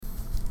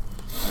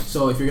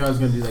So if you guys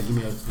gonna do that, give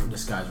me a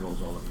disguise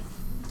rolls, all of you.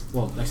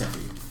 Well, except for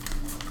you.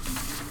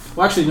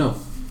 Well, actually, no.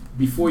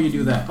 Before you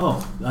do that,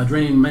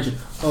 Drainian mentioned.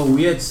 Oh,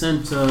 we had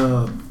sent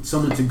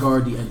someone to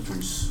guard the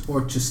entrance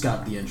or to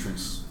scout the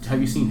entrance.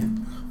 Have you seen him?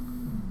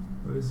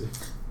 Where is he?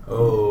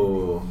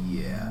 Oh,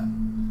 yeah.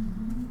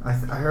 I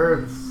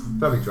heard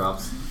probably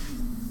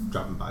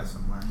dropping by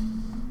somewhere.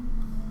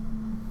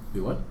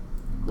 Do what?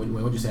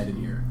 What'd you say? I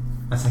didn't hear.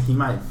 I was like, he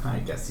might. I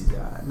guess he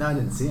died. No, I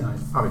didn't see him.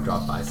 He probably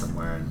dropped by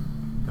somewhere and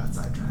got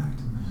sidetracked.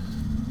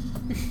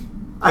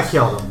 I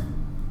killed him.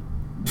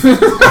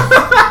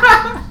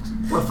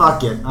 Well,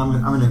 fuck it.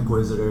 I'm an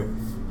inquisitor.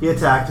 He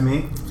attacked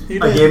me.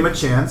 I gave him a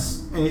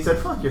chance, and he said,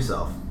 "Fuck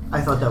yourself."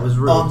 I thought that was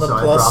rude. On the so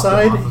plus I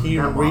side, dropped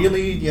him off he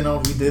really, he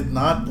did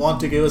not want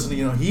to give us.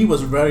 He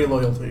was very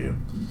loyal to you.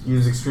 He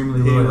was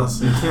extremely loyal.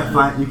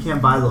 You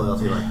can't buy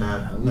loyalty like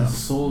that. No.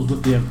 Souls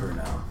with the Emperor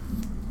now.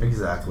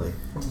 Exactly.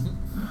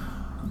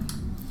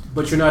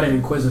 But you're not an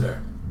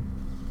inquisitor.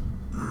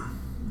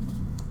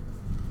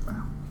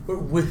 We're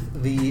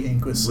with the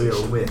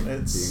Inquisition. We're with the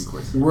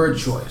Inquisition. Word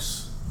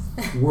choice.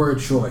 Word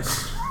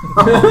choice.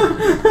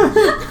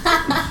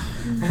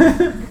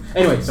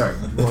 Anyway, sorry.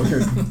 Well,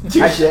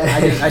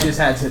 I just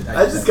had to.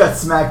 I just got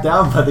smacked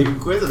down by the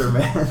Inquisitor,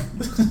 man.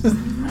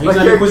 He's not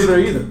an Inquisitor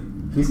either.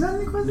 He's not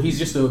an Inquisitor? He's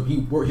just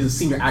he's a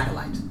senior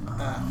acolyte.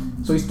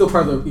 So he's still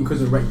part of the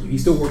Inquisitor retinue. He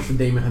still works for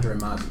Damon Hunter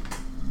and Mazi.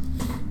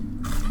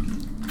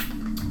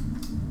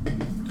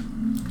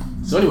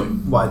 So anyway.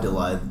 Why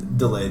delay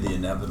the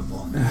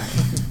inevitable?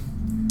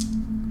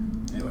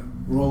 Anyway,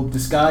 roll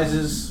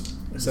disguises.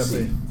 Except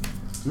me.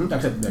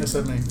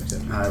 Except me.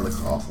 I look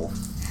awful.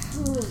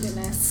 Oh,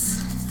 goodness.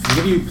 I'll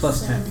give you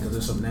plus 10 because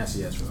there's some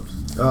nasty ass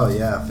robes. Oh,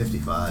 yeah,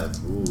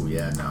 55. Ooh,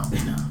 yeah, no.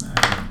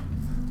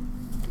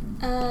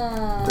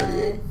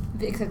 38.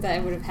 Except that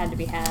it would have had to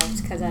be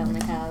halved because I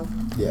only have...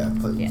 Yeah,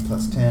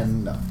 plus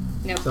 10, no.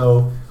 Nope.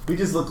 So, we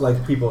just look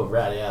like people with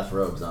ratty ass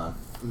robes on.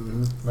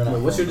 Mm-hmm.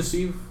 Wait, what's your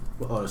deceive?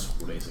 Oh, it's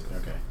basic,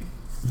 okay.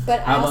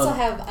 But I also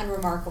have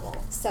unremarkable,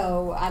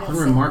 so I don't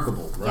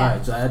Unremarkable, right.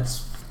 Yeah. So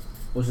that's...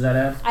 What does that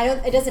add?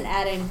 It doesn't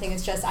add anything,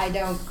 it's just I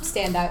don't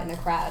stand out in the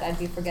crowd. I'd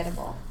be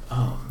forgettable.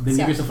 Oh, then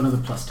give yourself another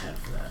plus 10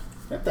 for that.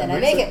 Yep, then I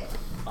make it.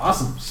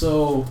 Awesome.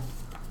 So,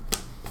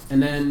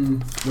 and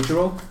then, what's your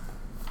roll?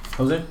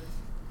 Jose?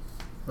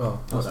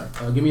 Oh, sorry.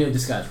 Give me a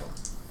disguise roll.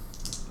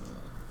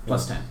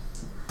 Plus 10.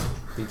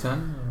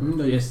 D10?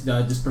 No, yes,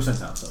 just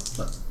percentile.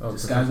 So,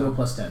 disguise roll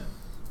plus 10.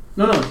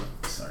 No.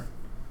 Sorry.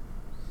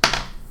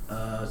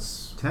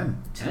 It's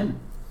 10. 10.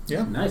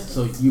 Yeah. Nice.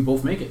 So you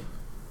both make it.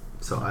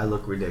 So I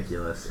look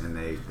ridiculous, and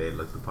they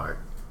look the part.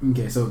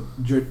 Okay, so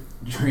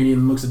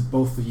Drainian looks at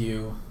both of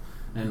you,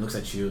 and looks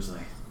at you as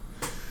like...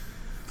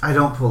 I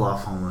don't pull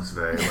off homeless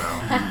very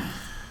well.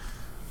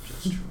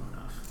 Just true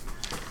enough.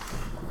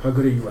 How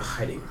good are you at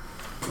hiding?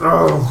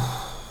 Oh.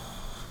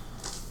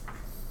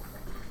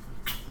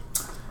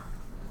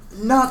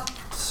 Not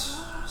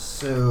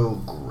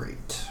so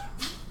great.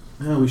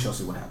 We shall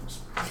see what happens.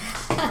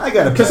 I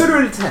gotta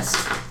consider it a test.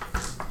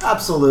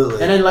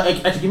 Absolutely. And then,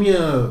 actually, give me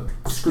a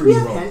scrutiny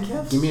roll.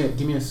 Handcuffs? Give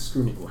me a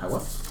scrutiny roll.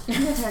 What? Give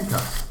me a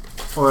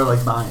handcuff. Or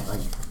buying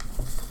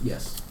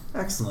Yes.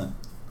 Excellent.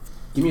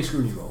 Give me a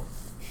scrutiny roll.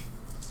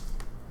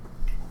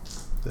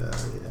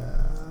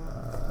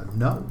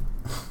 No.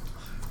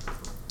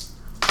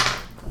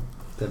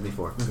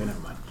 74. Okay,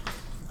 never mind.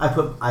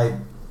 I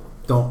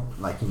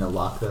don't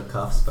lock the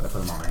cuffs, but I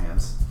put them on my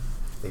hands.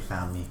 They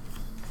found me.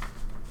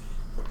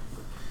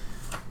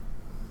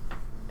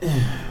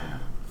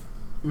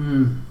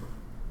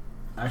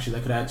 Actually,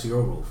 that could add to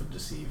your roll for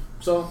deceive.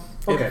 So,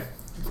 okay.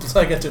 So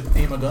I get to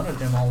aim a gun at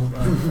him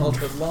all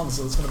trip long,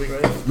 so it's going to be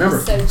great.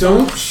 Remember,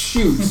 don't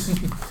shoot.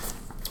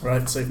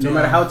 Right, safety. No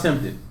matter how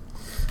tempted.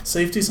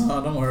 Safety's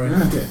on, don't worry.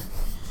 Okay.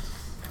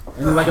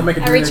 And then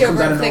I reach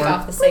over and click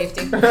off the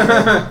safety.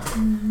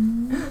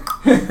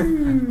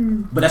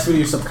 But that's really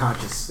your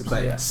subconscious. It's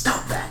like,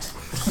 stop that.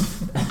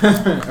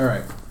 All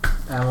right.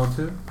 Ammo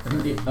 2?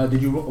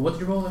 Did you roll? What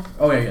did you roll?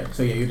 Oh yeah.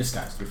 So you're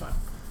disguised. You're fine.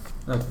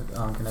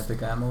 Can I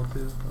pick ammo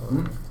 2?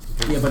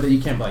 Yeah, but you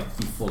can't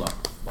be full up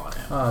on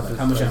ammo.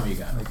 How much ammo you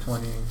got?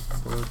 20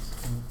 bullets.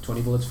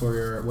 20 bullets for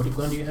your... What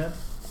gun do you have?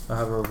 I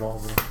have a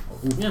revolver.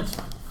 Yeah, it's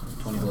fine.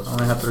 20 bullets. I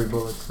only have 3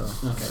 bullets, so...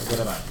 Okay, what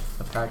about it?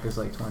 The pack is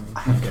 20. I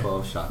have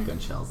 12 shotgun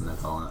shells, and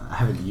that's all. I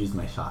haven't used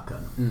my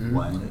shotgun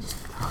one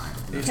time.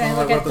 Can I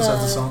look at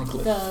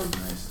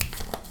Nice.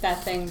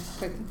 that thing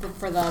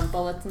for the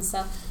bullets and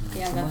stuff?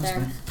 Yeah, that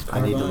there.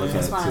 I need to look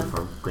at it too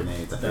for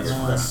grenades.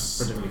 That's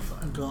perfectly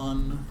fine.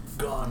 Gun.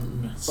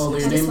 Oh,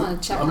 your name?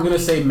 I'm gonna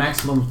say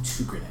maximum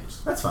 2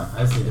 grenades. That's fine. I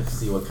just need to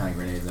see what kind of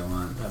grenades I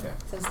want. Okay.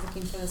 So I was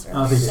looking for this I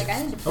earlier.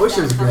 wish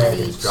there was a how grenade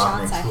many that just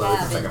dropped and shots I explode.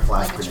 have It's like a in,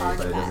 flash like, a grenade, charge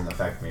but it pack. doesn't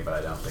affect me. But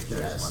I don't think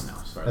there's one. No,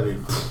 as far I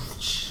mean,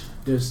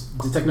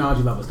 the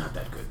technology level's not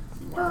that good.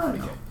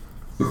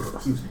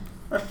 Excuse me.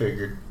 I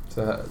figured.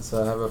 So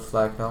I have a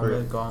flak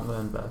helmet, gauntlet,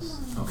 and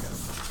vest. Okay.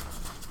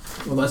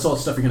 Well, that's all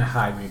stuff you're gonna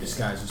hide when you're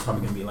disguised. It's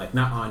probably gonna be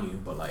not on you,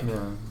 but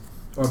Yeah.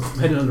 or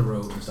hidden under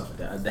robe and stuff like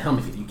that. The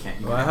helmet you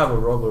can't. Well, I have a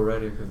robe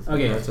already. Cause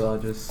Okay. So I'll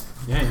just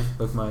Yeah.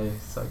 look my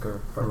psycho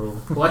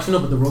robe. Well, actually, no.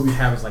 But the robe you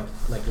have is like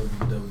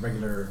the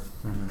regular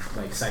Mm-hmm.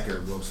 like psychic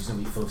robe, so it's gonna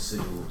be full of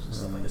sigils and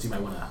stuff like that. So you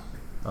might wanna.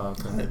 Oh, I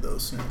okay. had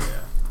those. Yeah.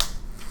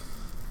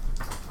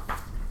 Yeah.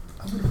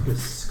 I'm gonna look at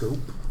scope.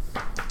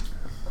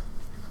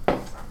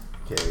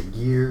 Okay,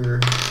 gear.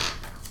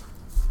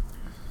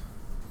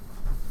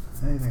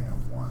 Anything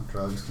I want?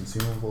 Drugs,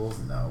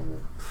 consumables? No.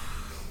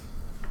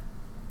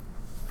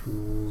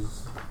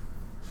 Tools.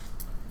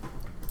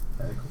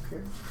 Medical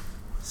care.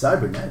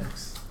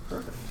 Cybernetics.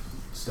 Perfect.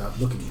 Stop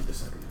looking at the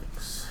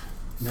cybernetics.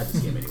 Not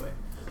this game anyway.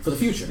 For the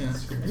future. Yeah.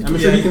 I'm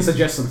sure you can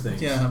suggest some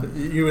things. Yeah, but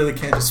you really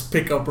can't just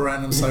pick up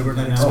random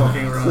cybernetics No.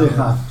 walking around.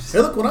 Yeah. Hey,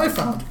 look what I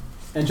found.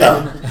 And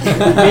John,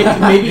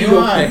 maybe you You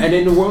don't, lie. and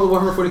in the world of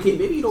Warhammer 40k,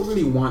 maybe you don't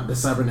really want the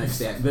cybernetics.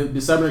 The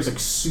cybernetics like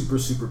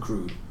super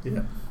crude.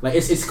 Yeah. Like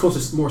it's closer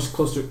to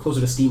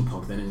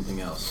steampunk than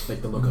anything else.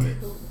 Like the look of it,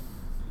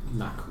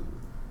 not cool.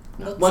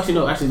 Looks Well, actually,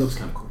 no. Actually, it looks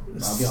kind of cool.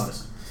 I'll be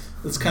honest.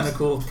 It's kind of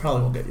cool.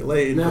 Probably won't get you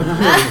laid. No,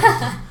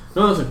 but,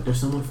 no, there's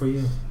someone for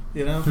you.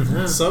 you know?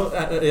 Yeah. So,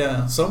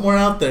 yeah, somewhere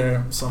out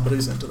there,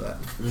 somebody's into that.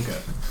 Okay.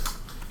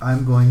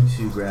 I'm going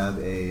to grab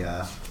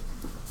a.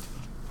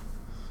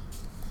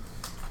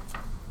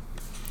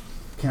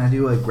 Can I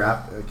do a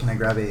Can I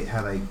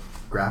have a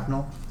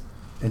grapnel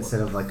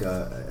instead of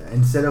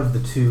instead of the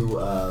two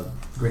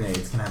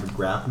grenades? Can I have a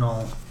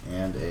grapnel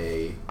and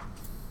a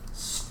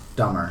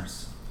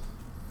stummers?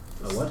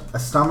 A what? A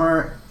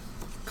stummer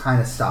kind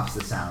of stops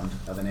the sound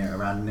of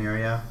around an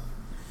area.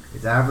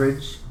 It's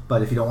average,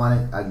 but if you don't want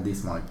it, I at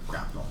least want a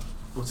grapnel.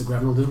 What's a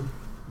grapnel do?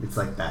 It's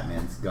like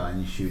Batman's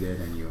gun. You shoot it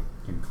and you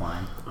can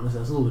climb. Honestly,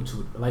 that's a little bit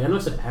too. Like I know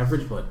it's an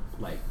average, but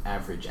like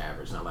average,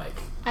 not like.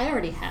 I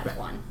already have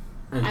one.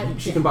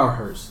 And she can borrow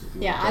hers. If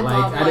you Yeah, want. I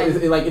bought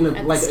one like in the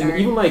at like the start.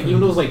 even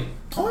though it's like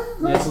Oh,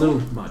 yeah, it's a little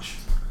much.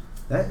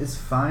 That is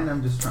fine.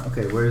 I'm just trying.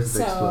 Okay, where's the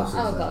So explosives?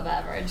 I'll go at?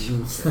 average.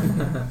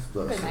 Mm.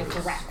 With my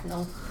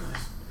grapnel.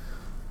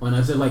 And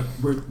I said like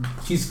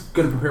she's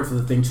gonna prepare for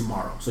the thing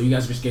tomorrow, so you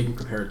guys are just getting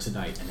prepared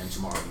tonight, and then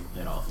tomorrow you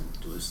head off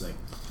and do this thing.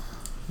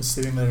 Just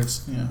sitting there,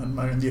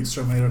 admiring the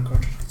Exterminator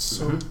cartridge. It's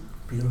so Mhm.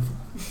 beautiful.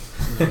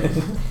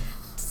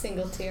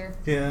 Single tier.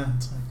 Yeah,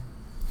 it's like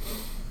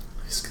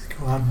he's gonna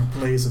go out in a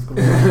blaze of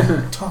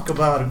glory. Talk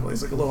about a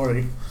blaze of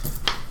glory.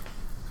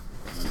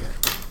 Okay.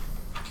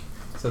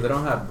 So they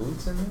don't have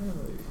boots in there?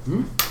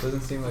 Hmm?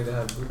 Doesn't seem like they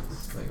have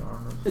boots, like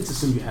armor. It's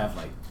assumed you have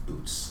like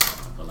boots,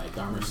 but like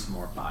the armor's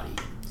more body,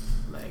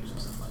 and legs, and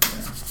stuff like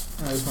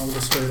that. I just want to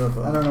go straight up.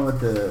 I don't know what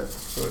the.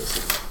 Where is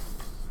it?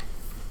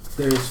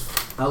 There's.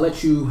 I'll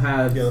let you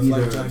have Yeah, the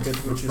flak either jacket,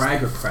 which is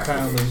frag or crack.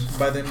 apparently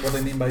what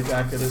they mean by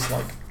jacket is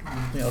like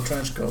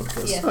trench coat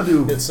because Yeah. I'll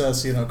do. it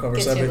says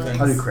covers Gets you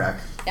everything. I'll do crack.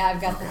 Yeah, I've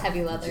got the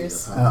heavy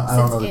leathers. I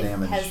don't know Since the it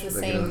damage. has the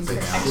Like, same it's like-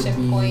 protection Should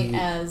be- point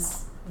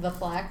as the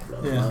flak.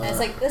 Yeah. And it's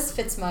like this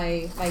fits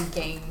my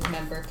gang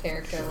member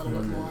character a little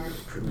bit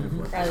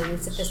more. Rather than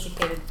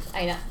sophisticated,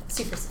 not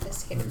super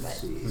sophisticated,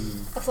 but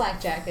a flak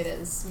jacket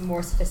is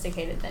more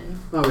sophisticated than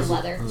Oh, is it?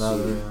 leather.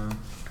 Leather, yeah.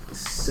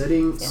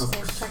 Setting. Yeah, same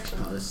protection.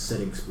 Oh, that's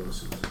setting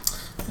explosives.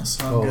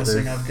 So I'm Oh,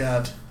 guessing there's- I've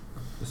got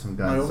There's some my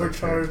guns.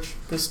 overcharge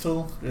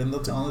pistol on the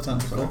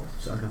tentacle,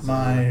 Sorry.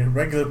 my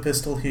regular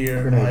pistol here,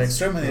 my Grenades.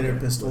 exterminator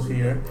pistol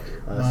here,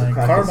 So my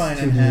crack is carbine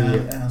in 2d8. hand,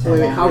 and Wait,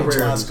 my how long-range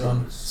rare are last these gun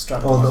guns?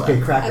 strapped to Oh, my okay,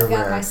 back. crack I've or got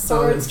rare. my Oh,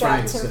 sword then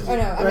strapped frag to. is Oh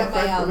no, I've got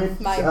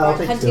Frag, my I'll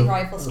take hunting two.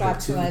 rifle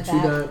strapped to my Two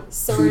back, dot-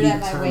 sword at 2d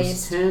my times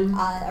waist, 10.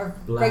 a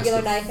Blast regular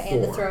of knife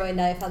and a 4. throwing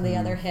knife on the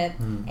other hip,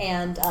 Mm.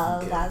 and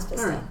Okay. las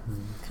pistol, Alright.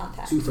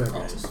 compact. 2 frag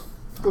guys.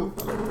 Cool.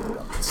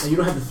 And you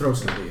don't have to throw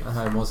stuff, do you? I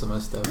hide most of my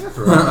stuff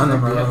throw. under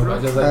my Yeah, robe. throw.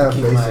 I just I like have to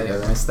keep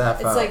basic, my staff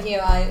It's out. like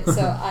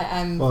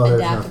I'm Well, there's no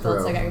adaptable.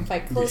 It's throw. like I can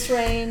fight close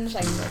range,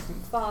 I can go from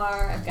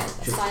far. I've got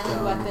a Check silent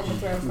down weapon to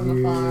throw from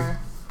here.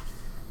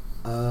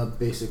 afar.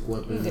 Basic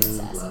weapon, Good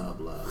assassin. blah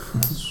blah.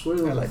 I swear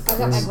those I are like I've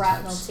got my first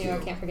grapnel type too. I skill.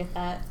 can't forget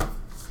that.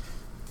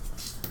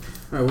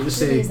 Alright, we'll just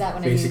Should say use that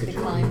when I need basic to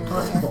agility. climb or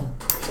Alright, whatever. cool.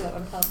 So that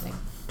would help me.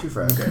 2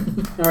 frag. Okay.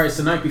 Alright,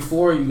 so night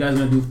before, you guys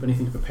gonna do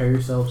anything to prepare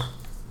yourselves?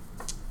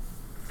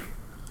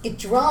 Get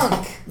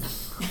drunk.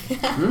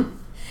 Hmm?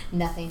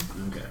 Nothing.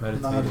 Okay.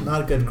 Meditating.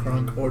 Not get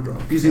crunk or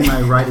drunk. Using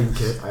my writing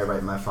kit, I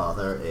write my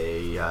father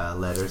a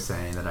letter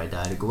saying that I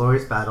died a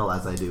glorious battle,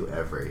 as I do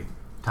every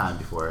time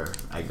before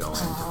I go in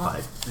to Aw.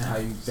 fight. And how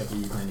you exactly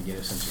you plan to get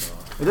a sense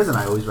of It doesn't.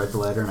 I always write the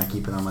letter and I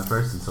keep it on my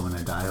person, so when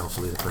I die,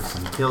 hopefully the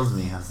person who kills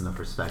me has enough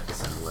respect to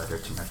send a letter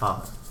to my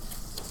father.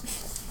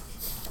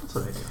 That's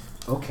what I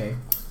do. Okay.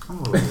 I'm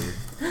a little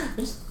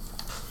weird.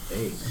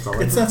 Hey, That's all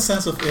I It's do. that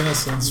sense of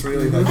innocence,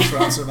 really, that just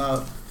rounds him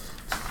out.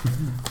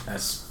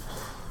 that's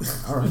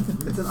alright.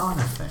 It's an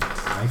honor thing.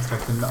 I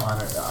expect them to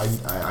honor.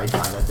 I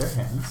died at their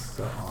hands,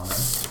 so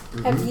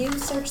honor. Have you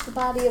searched the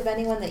body of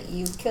anyone that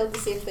you've killed to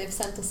see if they've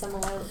sent a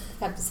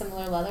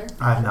similar letter?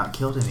 I have not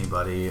killed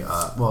anybody.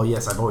 Well,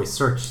 yes, I've always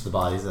searched the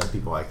bodies of the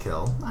people I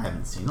kill. I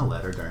haven't seen a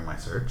letter during my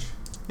search.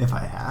 If I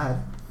had,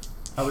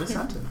 I would have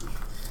sent it.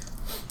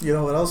 You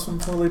know what else I'm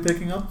totally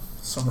picking up?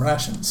 Some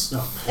rations. No.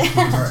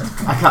 Alright.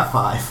 I got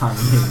 5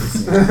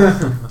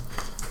 on me.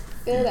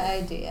 Good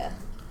idea.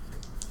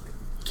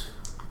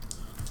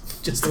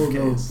 Just in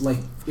Although, case. like,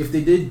 if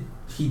he did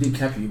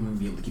capture you, you wouldn't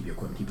be able to keep your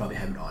equipment. He'd probably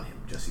have it on him,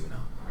 just so you know.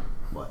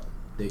 What?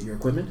 Your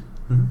equipment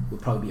Mm-hmm.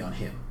 would probably be on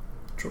him.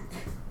 True.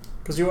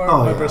 Because you are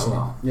Oh, my yeah, personal.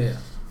 well. Yeah.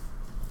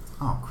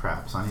 Oh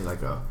crap! So I need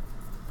like a.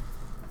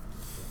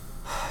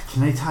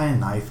 Can I tie a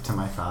knife to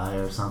my thigh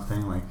or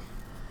something? Like,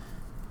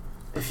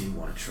 If you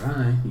want to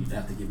try, you'd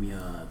have to give me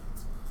a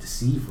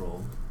deceive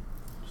roll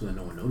so that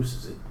no one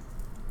notices it.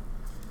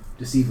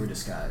 Deceive or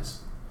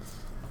disguise.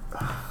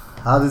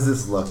 how does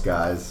this look,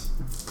 guys?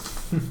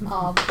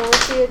 Poor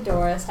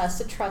Theodorus has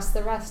to trust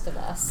the rest of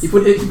us. He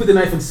put the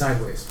knife in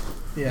sideways.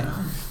 Yeah.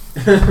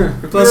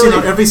 Plus,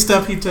 every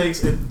step he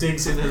takes, it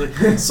digs into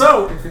the.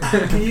 So,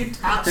 can you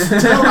tell?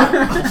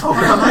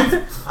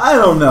 I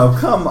don't know.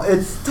 Come on,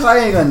 it's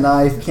tying a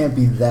knife can't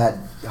be that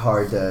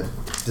hard to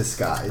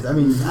disguise. I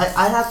mean,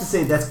 I have to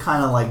say that's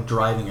kind of like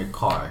driving a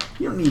car.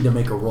 You don't need to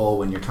make a roll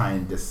when you're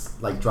trying to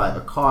drive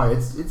a car.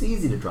 It's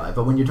easy to drive,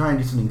 but when you're trying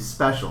to do something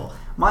special,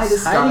 my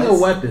disguise. Hiding a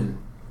weapon.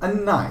 A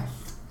knife.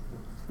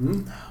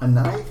 Hmm? A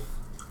knife?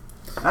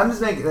 I'm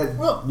just making that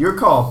Well, your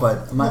call,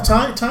 but my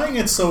tying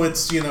it so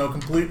it's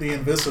completely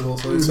invisible,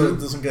 so it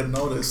doesn't get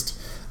noticed.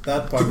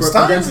 That part.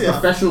 Against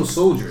professional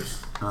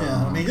soldiers.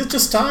 Yeah, I mean,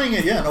 just tying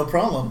it, no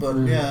problem. But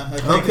yeah, I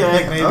think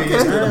maybe okay.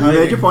 just kinda You hiding.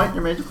 made your point.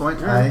 You made your point.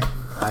 Alright.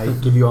 I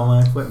give you all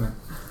my equipment.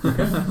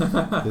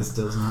 This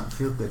does not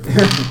feel good.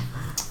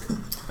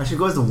 I should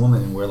go as a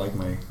woman and wear like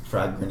my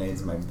frag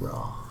grenades in my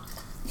bra.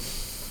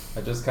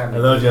 I just kind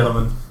of. Hello,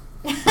 gentlemen.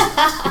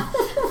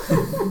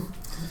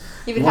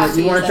 You would You have want to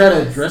to use try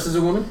that. to dress as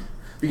a woman?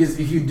 Because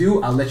if you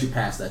do, I'll let you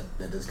pass that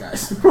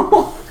disguise.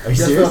 Are you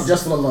serious?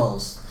 Just for the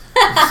lulls.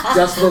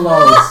 Just for the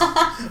lulls.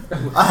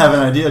 I have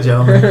an idea,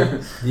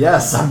 gentlemen.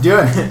 Yes, I'm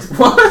doing it.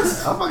 What?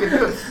 I'll fucking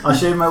do it. I'll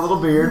shave my little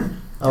beard.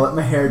 I'll let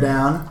my hair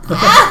down.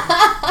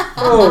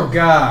 Oh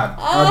God.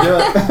 I'll do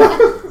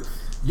it.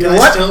 You know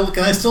what?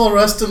 Can I still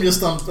arrest him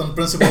just on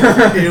principle?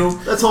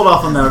 Let's hold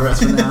off on that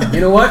arrest for now. You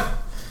know what?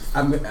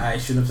 I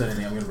shouldn't have said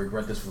anything. I'm going to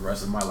regret this for the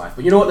rest of my life.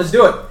 But you know what? Let's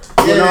do it.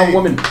 You're now a Yay.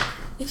 woman.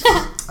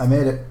 I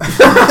made it.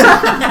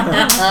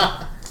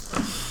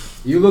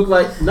 You look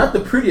like not the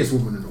prettiest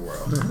woman in the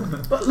world,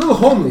 but a little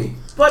homely.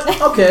 But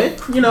okay,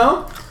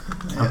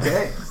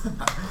 Okay.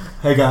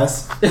 Hey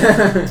guys.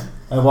 I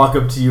walk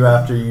up to you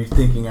after you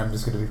thinking I'm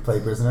just going to be play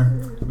prisoner.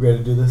 You ready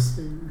to do this?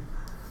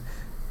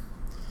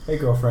 Hey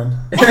girlfriend.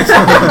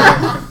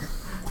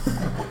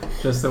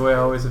 Just the way I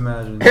always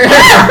imagined. And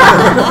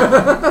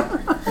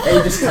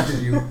he just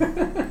touches you.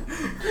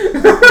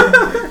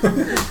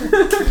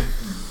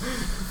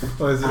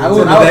 What is it? I'll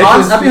be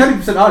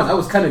 100% honest. I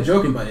was kind of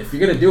joking, but if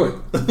you're gonna do it,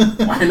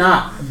 why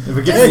not? If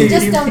it Hey,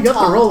 gets Just don't you got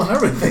talk. the roll and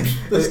everything.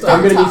 This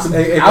I'm time. gonna need some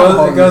It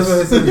alcohol. goes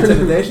with his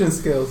intimidation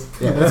skills.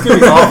 yeah, it's gonna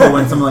be awful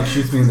when someone like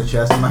shoots me in the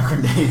chest with my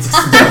grenades.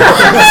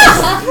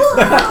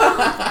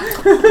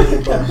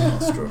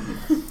 That's true.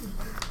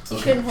 You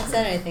shouldn't have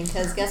said anything,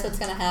 because guess what's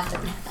going to happen?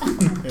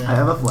 I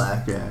have a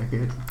flak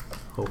jacket.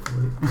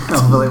 Hopefully,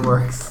 hopefully it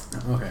works.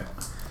 Okay.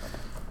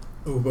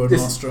 Uber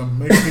This- Nostrum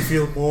makes me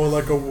feel more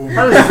like a woman.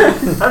 How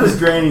does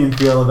Dranian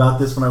feel about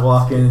this when I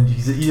walk in and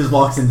he just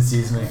walks in and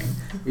sees me?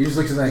 He just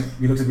looks at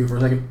me for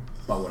a second.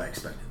 About what I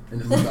expected, and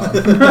then moves on.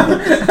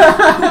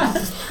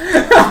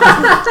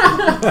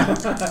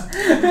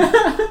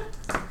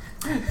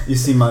 You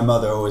see, my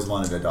mother always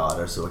wanted a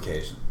daughter, so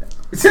occasionally.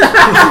 Say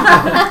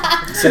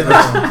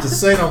no more.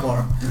 Just say no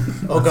more.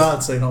 Oh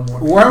God, say no more.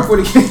 Warhammer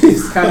 40K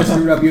is kind of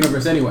screwed up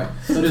universe anyway,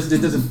 so this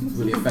doesn't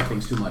really affect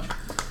things too much.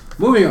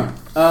 Moving on.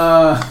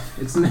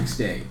 It's the next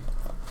day,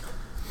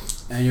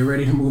 and you're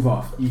ready to move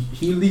off.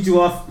 He leads you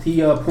off.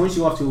 He points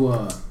you off to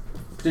a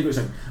particular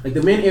section, like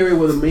the main area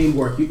where the main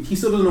work. He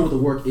still doesn't know what the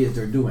work is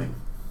they're doing.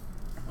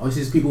 All he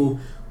sees is people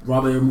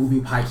robbing, they're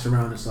moving pipes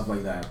around and stuff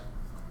like that.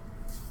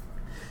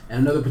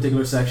 And another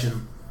particular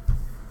section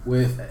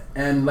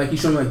like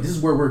he's showing you like this is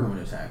where we're going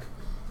to attack,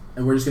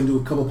 and we're just gonna do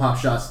a couple pop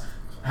shots,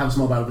 have a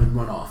small battle, and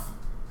run off.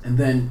 And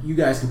then you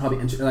guys can probably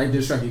enter, like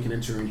distract you can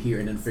enter in here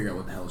and then figure out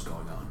what the hell is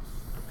going on.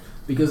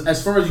 Because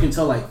as far as you can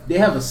tell, like they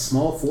have a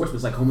small force, but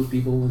it's like homeless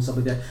people and stuff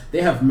like that.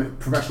 They have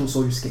professional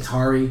soldiers,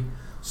 Skitarii.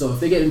 So if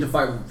they get into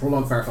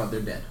prolonged firefight,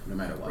 they're dead no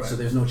matter what. Right. So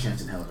there's no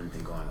chance in hell of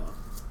anything going on.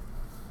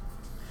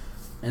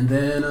 And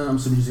then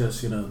so we're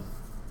just gonna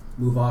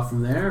move off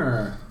from there.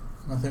 Or?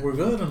 I think we're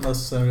good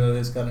unless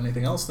everybody's got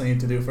anything else they need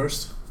to do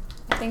first.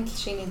 I think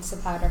she needs to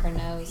powder her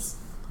nose.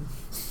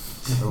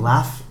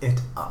 Laugh it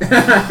up.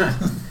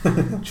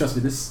 Trust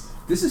me, this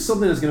is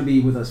something that's gonna be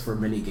with us for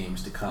many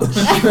games to come.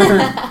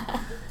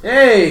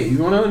 Hey, you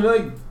wanna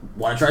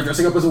want to try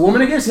dressing up as a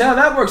woman again? See how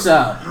that works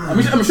out.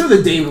 I'm sure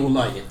that David will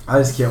like it. I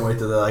just can't wait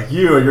till they're like,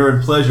 you're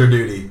in pleasure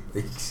duty.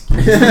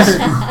 Excuse me.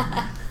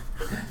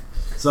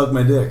 Suck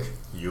my dick.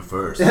 You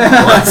first.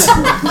 What?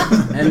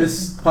 And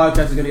this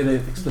podcast is gonna get an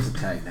explicit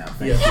tag now.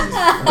 Thank you.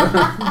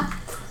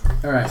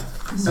 All right.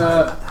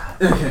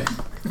 Okay.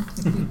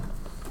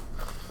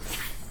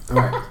 All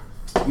right.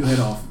 You head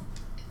off.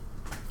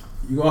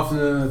 You go off in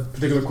a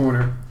particular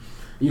corner,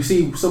 and you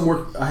see some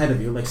work ahead of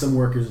you, like some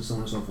workers and so on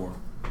and so forth.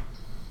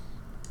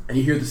 And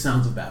you hear the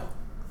sounds of battle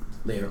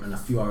later, and a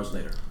few hours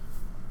later.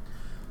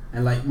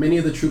 And like many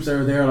of the troops that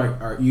are there,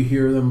 like you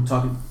hear them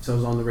talking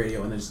themselves on the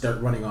radio, and they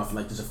start running off. And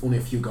like there's only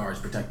a few guards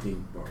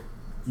protecting or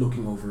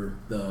looking over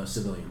the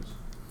civilians.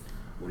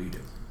 What do you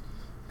do?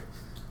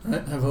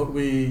 Right, how about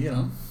we,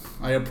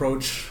 I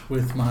approach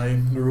with my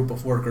group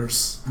of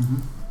workers.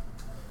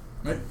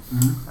 Mm-hmm. Right?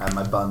 Mm-hmm. I have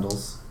my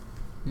bundles.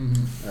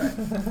 Mm-hmm. Alright.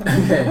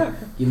 Okay.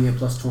 Give me a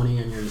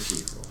 +20 on your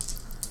deceit roll.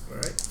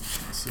 Alright.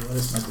 Let's see, what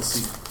is my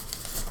deceit?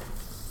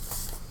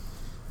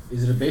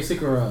 Is it a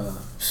basic or a...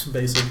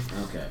 Basic.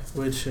 Okay.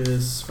 Which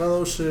is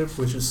fellowship,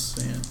 which is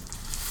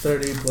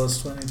 30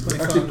 plus 20,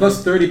 25. Actually,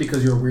 +30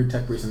 because you're a weird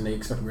tech priest and they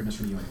expect weirdness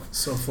from you anyway.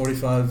 So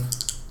 45.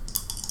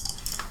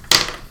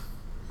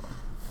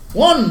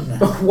 1!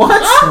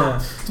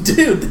 What?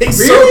 Dude, they Really?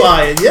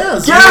 survive.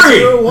 Yes.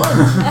 Gary!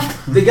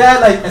 1. The guy,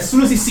 like, as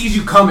soon as he sees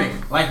you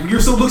coming, like,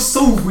 looks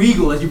so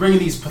regal as you're bringing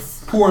these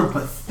poor and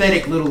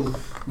pathetic little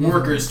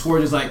workers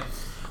towards us, like,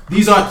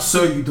 these are,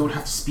 sir, you don't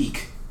have to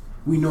speak.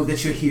 We know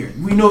that you're here.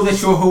 We know that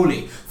you're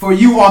holy. For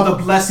you are the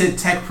blessed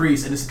tech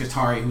priest. And this is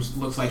Qatari, who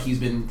looks like he's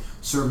been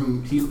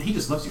serving, he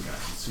just loves you guys.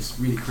 It's just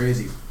really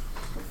crazy.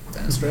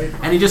 That's right.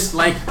 And he just,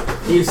 like,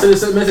 he sent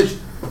us a message,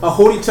 a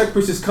holy tech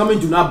priest is coming,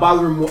 do not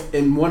bother him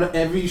in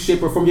every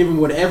shape or form, give him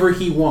whatever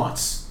he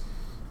wants.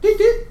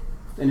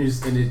 And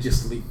it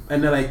just leave.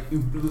 And they're like,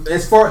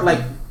 as far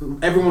like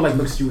everyone like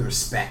looks at you with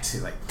respect,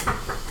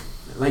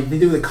 like they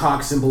do the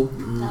cog symbol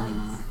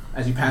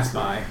as you pass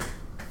by.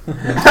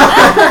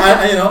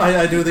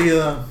 I do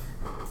the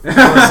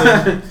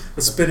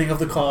the spinning of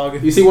the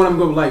cog. You see one of them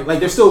go like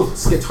they're still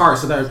guitarists,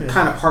 so they're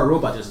kind of part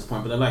robot at this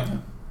point, but they're like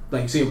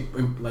you see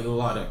like a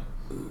lot of.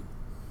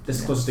 That's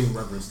the closest thing to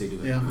reverence they do.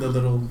 Yeah, the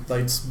little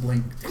lights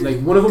blink. Like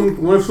one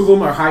or two of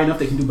them are high enough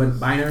they can do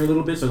binary a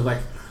little bit, so it's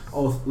like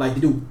like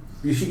they do.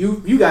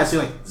 You guys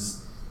feel like,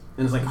 zzz,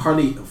 and it's like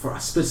hardly for a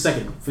split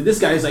second. For this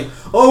guy, it's like,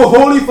 oh,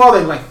 Holy Father,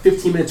 and like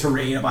 15-minute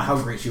tirade about how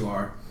great you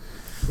are.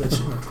 Which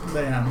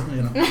they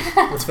am,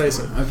 let's face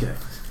it.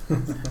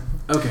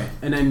 Okay,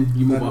 and then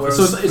you move on.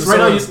 So it's right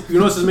now. You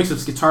notice it's a mix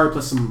of guitar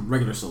plus some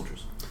regular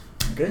soldiers.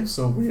 Okay,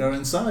 so we are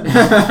inside.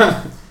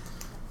 I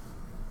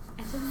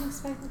didn't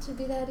expect it to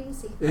be that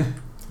easy. I'm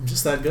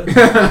just that good.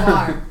 You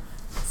are.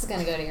 This is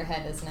gonna go to your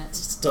head, isn't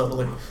it?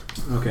 Totally.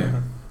 Okay.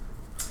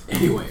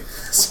 Anyway.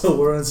 So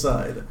we're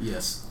inside.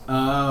 Yes.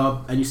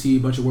 And you see a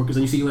bunch of workers,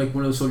 and you see like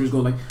one of the soldiers go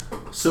like,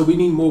 "So we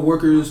need more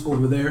workers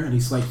over there." And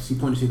he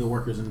pointed to the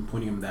workers and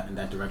pointing them in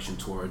that direction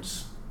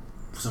towards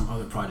some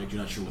other project.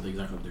 You're not sure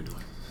exactly what they're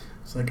doing.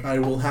 It's like I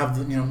will have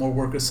more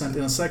workers sent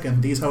in a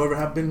second. These, however,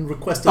 have been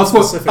requested Of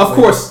course.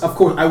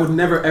 specifically. I would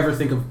never ever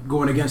think of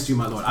going against you,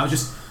 my lord.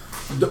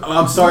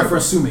 I'm sorry for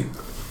assuming.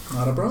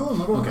 Not a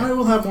problem. Okay. I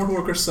will have more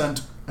workers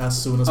sent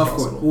as soon as Of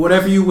possible. course.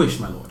 Whatever you wish,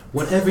 my lord.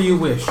 Whatever you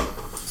wish.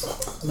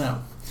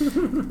 Now.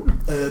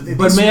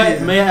 But may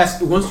I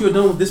ask, once you're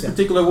done with this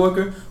particular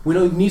worker, we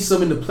need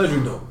some in the pleasure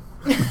dome.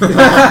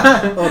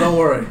 Oh, don't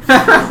worry.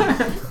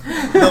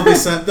 They'll be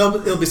sent.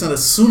 It'll be sent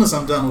as soon as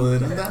I'm done with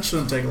it, and that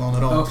shouldn't take long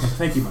at all. Okay,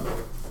 thank you, my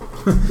lord.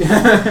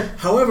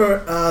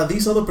 However,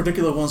 these other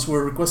particular ones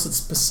were requested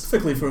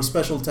specifically for a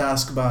special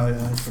task by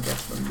I forgot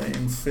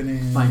the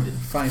name.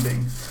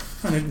 Finding.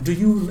 And do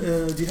you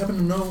happen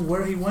to know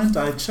where he went?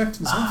 I checked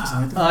his office.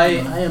 And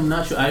I am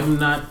not sure. I'm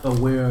not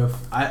aware of.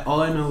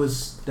 All I know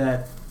is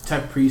that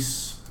tech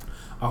priests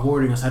are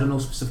hoarding us. I don't know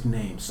specific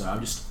names, so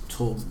I'm just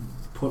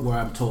put where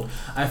I'm told.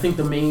 I think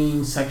the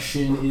main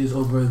section is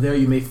over there.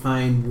 You may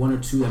find one or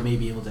two that may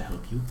be able to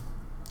help you.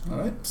 All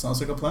right,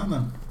 sounds like a plan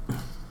then.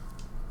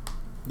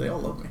 They all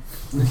love me.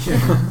 Okay.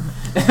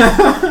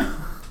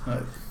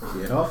 Right.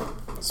 Get off.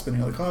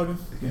 Spinning on the cog.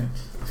 Yeah.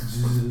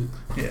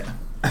 Yeah.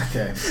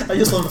 Okay. I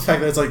just love the fact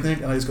that it's like,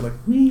 and I just go like,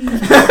 wee.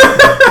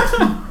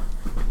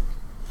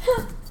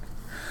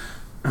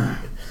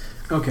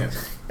 Okay.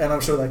 And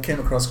I'm sure that came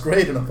across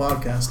great in a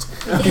podcast.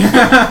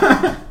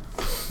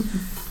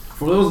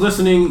 For those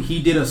listening,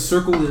 he did a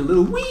circle with a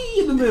little wee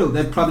in the middle.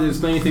 That probably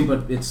doesn't explain anything,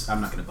 but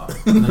I'm not going to bother.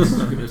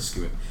 Let's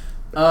screw it.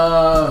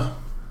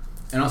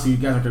 And also, you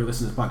guys aren't going to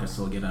listen to this podcast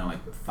until get in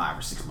like 5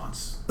 or 6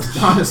 months.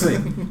 Honestly.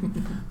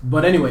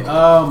 But anyway,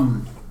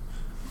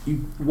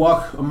 you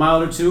walk a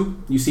mile or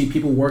two, you see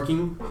people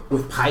working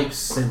with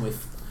pipes and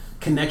with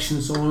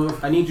connections and so on.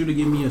 I need you to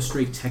give me a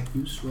straight tech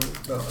use roll.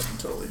 Oh, I can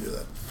totally do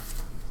that.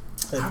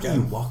 How do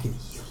you walk in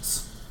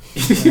heels?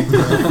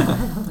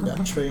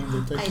 Got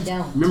trained to I take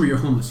don't. Remember, you're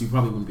homeless. You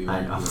probably wouldn't be able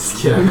I to know. do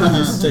Just it.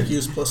 kidding. tech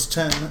use plus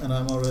 10, and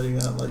I'm already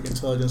at like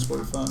intelligence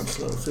 45,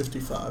 so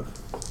 55.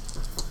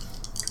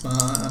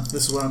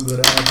 This is what I'm good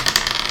at.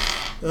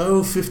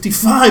 Oh,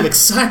 55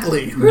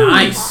 exactly.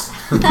 Nice.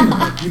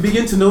 You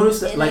begin to notice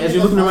that, like, as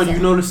you're looking around, you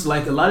notice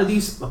like a lot of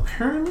these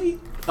apparently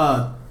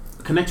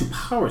connect to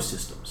power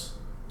systems.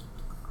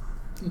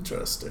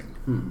 Interesting.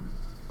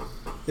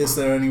 Is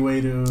there any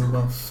way to?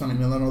 Well, I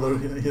mean, I don't know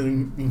they're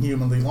hitting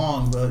inhumanly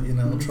long, but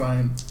try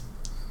and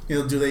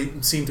do they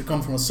seem to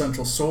come from a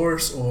central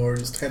source or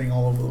just heading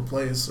all over the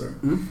place? Or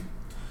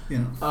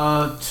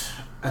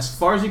As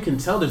far as you can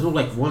tell, there's no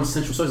like one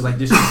central source. Like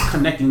there's just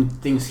connecting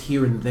things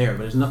here and there, but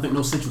there's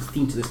no central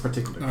theme to this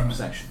particular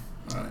section.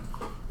 All right,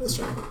 that's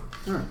right.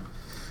 All right.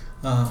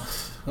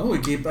 We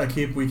keep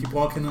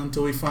walking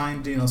until we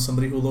find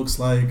somebody who looks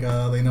like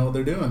they know what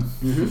they're doing.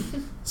 Mm-hmm.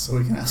 So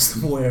we can ask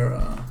them where.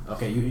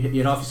 Okay,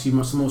 you obviously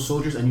see some more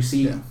soldiers, and you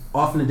see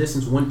off in the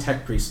distance one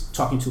tech priest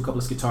talking to a couple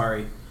of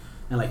Skitari,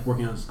 and like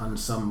working on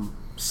some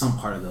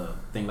part of the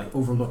thing, like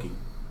overlooking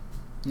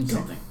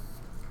something.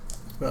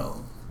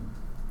 Well,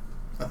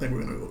 I think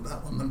we're gonna go with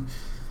that one then.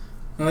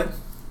 All right,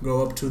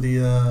 go up to the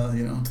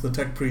to the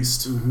tech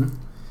priest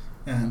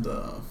and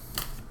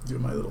do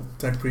my little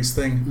tech priest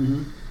thing.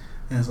 Mm-hmm.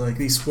 And it's like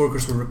these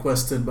workers were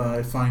requested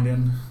by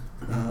Find-In.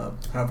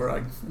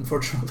 However,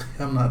 unfortunately,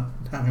 I'm not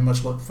having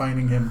much luck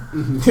finding him.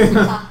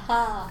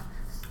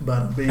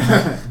 But being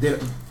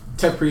the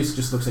tech priest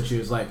just looks at you.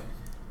 Is like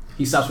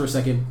he stops for a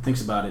second,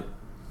 thinks about it,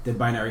 then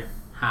binary.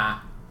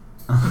 Ha.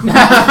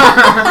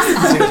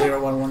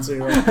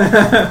 00110.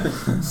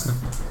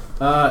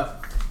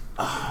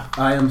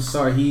 I am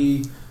sorry.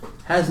 He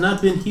has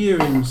not been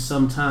here in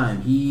some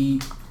time.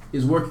 He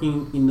is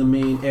working in the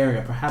main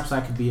area. Perhaps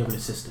I could be of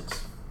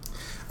assistance.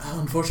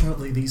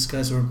 Unfortunately, these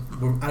guys were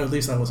at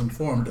least I was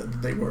informed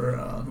that they were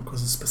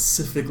requested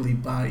specifically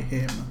by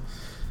him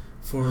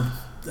for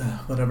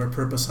whatever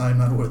purpose I'm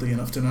not worthy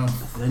enough to know.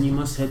 Then you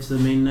must head to the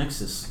main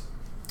nexus.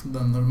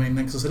 Then the main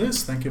nexus it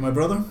is. Thank you, my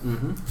brother.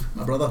 Mm-hmm.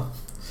 My brother.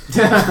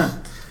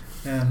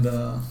 And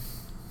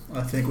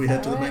I think we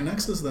head to the main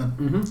nexus then.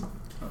 Mm-hmm. Do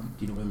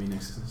you know where the main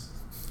nexus is?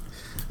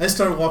 I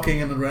start walking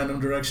in a random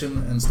direction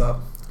and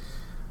stop.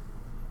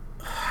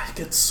 I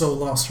get so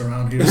lost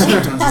around here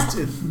sometimes.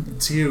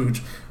 It's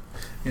huge,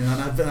 and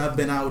I've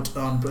been out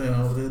on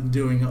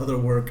doing other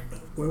work.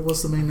 Where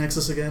was the main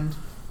nexus again?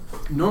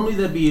 Normally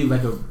that'd be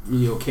like a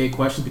really okay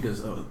question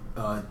because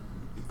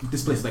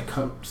this place is like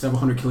several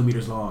hundred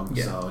kilometers long,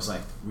 so it's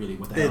like really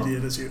what the hell?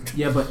 It is huge.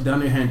 Yeah, but on the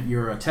other hand,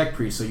 you're a tech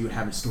priest, so you would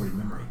have it stored in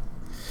memory.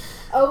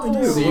 Oh,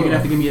 so you're gonna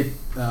have to give me a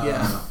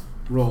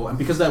roll, and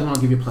because of that one, I'll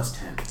give you a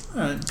 +10.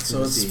 All right,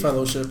 so it's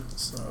fellowship.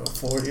 So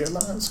 4 here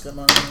last. Come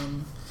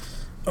on.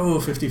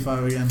 Oh,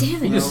 55 again.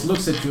 Damn it. He just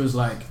looks at you as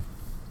like.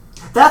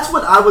 That's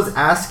what I was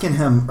asking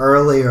him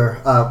earlier.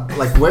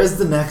 Like, where's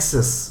the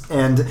nexus?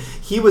 And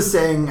he was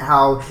saying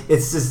how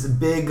it's this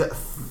big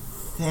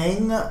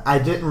thing. I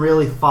didn't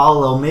really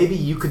follow. Maybe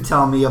you could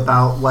tell me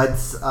about what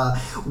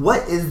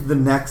is the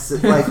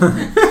nexus like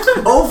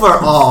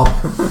overall?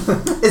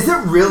 Is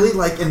it really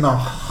like in the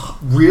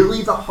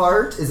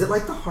heart? Is it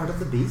like the heart of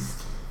the beast?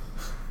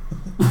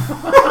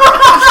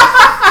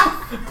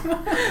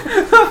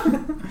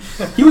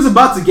 He was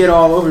about to get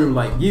all over him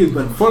like you,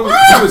 but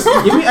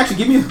give me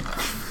a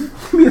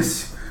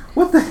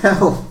what the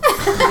hell?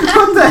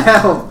 What the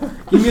hell?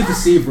 Give me a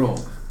deceive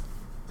roll.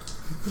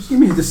 Just give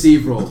me a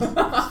deceive roll.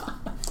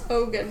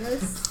 Oh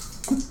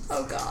goodness.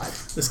 Oh god.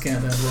 This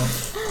can't end well.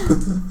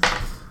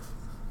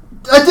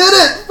 I did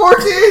it!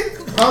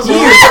 14!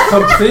 He is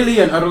completely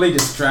and utterly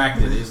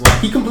distracted. It's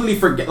like he completely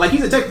forget. Like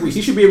he's a tech priest.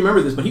 He should be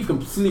remember this, but he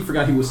completely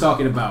forgot he was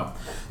talking about.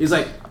 He's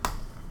like.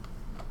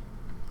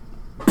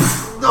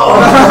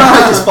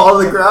 I just fall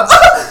to the ground.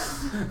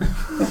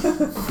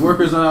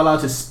 Workers are not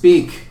allowed to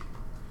speak.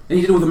 And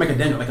he did it with a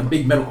mechadendron, like a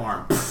big metal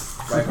arm,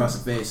 right across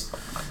the face.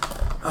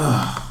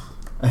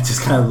 I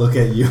just kind of look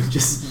at you,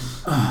 just.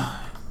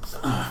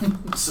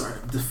 Sorry,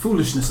 the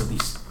foolishness of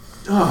these.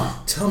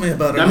 Tell me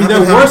about it. I mean, they're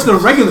worse than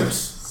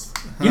regulars.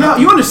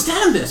 You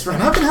understand this, right?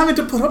 And I've been having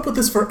to put up with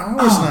this for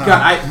hours now.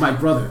 God, my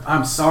brother,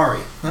 I'm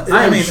sorry.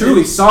 I am mean,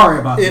 truly sorry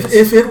about this.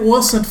 If it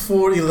wasn't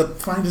for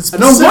find it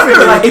no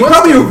wonder, like, it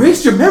probably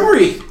erased your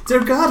memory.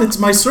 Dear God, it's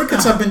my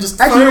circuits have been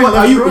just actually.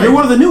 You're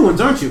one of the new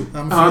ones, aren't you?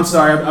 I'm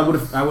sorry. I would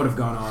have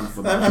gone on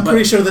for. I'm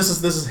pretty sure this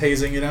is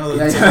hazing. Yeah.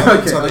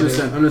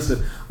 Okay,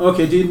 understood.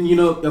 Okay, dude.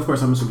 Of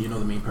course, I'm assuming you know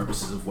the main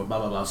purposes of what blah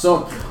blah blah.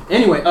 So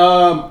anyway,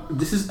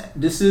 this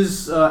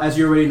is as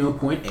you already know,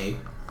 point A.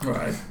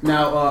 Right.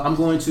 Now, I'm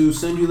going to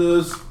send you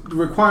those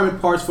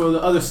requirement parts for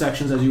the other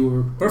sections as you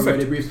were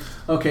perfect. Brief.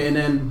 Okay, and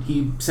then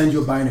he sends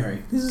you a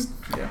binary.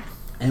 Yeah.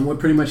 And what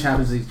pretty much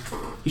happens is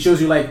he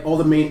shows you like all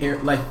the main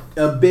like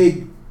a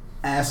big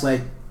ass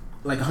like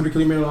 100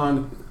 kilometer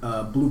long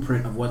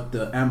blueprint of what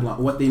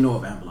what they know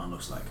of Ambalon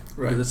looks like.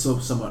 Right. Because it's so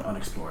somewhat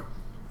unexplored.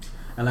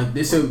 And like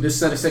this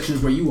set of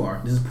sections where you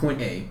are. This is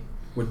point A.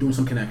 We're doing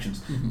some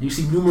connections. Mm-hmm. And you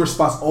see numerous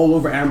spots all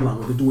over Ambalon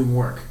where they're doing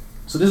work.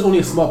 So this is only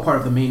a small part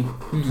of the main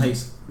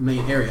place,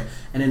 main area.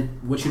 And then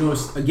what you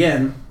notice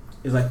again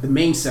is like the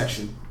main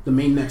section, the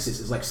main nexus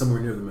is like somewhere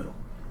near the middle.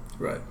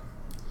 Right.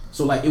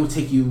 So like it would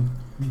take you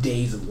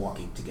days of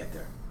walking to get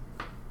there.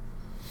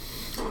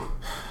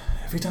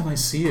 Every time I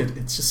see it,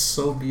 it's just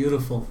so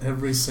beautiful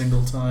every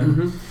single time.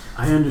 Mm-hmm.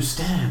 I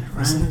understand,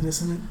 right?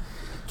 Isn't it?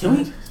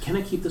 Can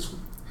I keep this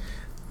one?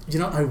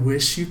 I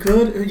wish you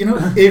could.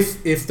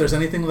 If there's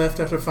anything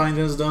left after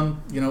Find-In is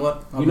done, you know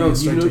what?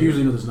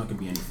 Usually there's not going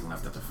to be anything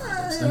left after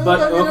Find-In is done.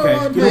 But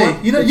okay.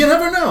 You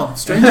never know.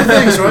 Stranger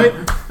things, right?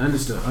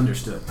 Understood.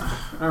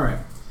 All right.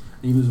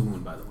 And you lose a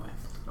wound, by the way.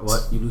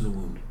 What? You lose a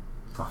wound.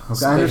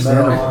 Okay, I understand.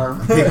 Metal arm.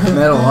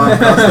 Metal arm.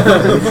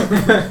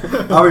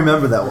 I'll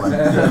remember that one.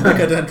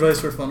 Decadent droids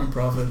for fun and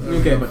profit.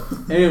 Okay, but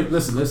anyway,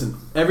 listen.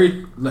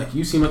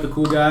 You seem like a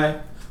cool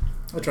guy.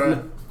 I try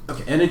it.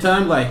 Okay,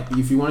 anytime,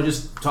 if you want to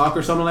just talk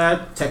or something like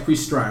that, Tech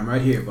Priest Strime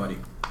right here, buddy.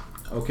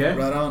 Okay?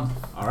 Right on.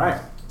 All right.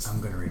 I'm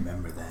going to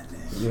remember that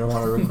name. You don't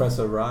want to request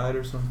a ride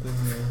or something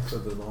for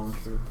the long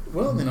trip?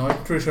 Well,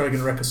 I'm pretty sure I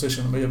can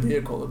requisition a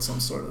vehicle at some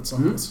sort.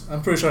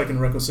 I'm pretty sure I can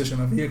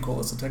requisition a vehicle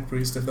as a tech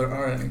priest if there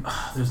are any.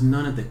 There's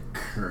none at the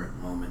current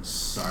moment.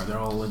 Sorry, they're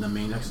all in the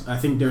main. I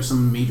think there's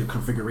some major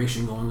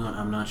configuration going on.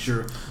 I'm not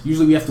sure.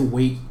 Usually we have to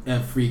wait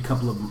every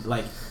couple of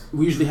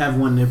we usually have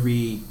one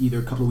every either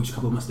a couple of weeks,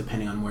 couple of months,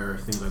 depending on where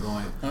things are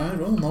going. All right.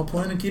 Well, no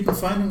point in keeping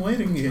finding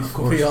waiting. Of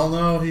course. We all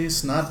know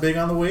he's not big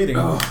on the waiting.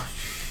 Oh,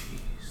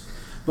 jeez.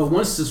 But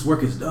once this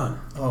work is done,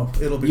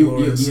 it'll be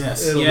glorious.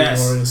 It'll be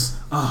glorious.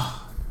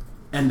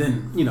 And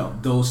then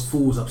those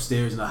fools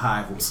upstairs in the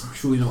hive will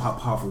truly know how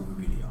powerful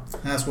we really are.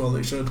 As well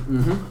they should.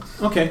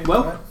 Mm-hmm. Okay.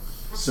 Well, right.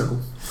 Circle.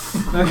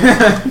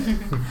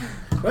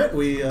 Right.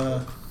 We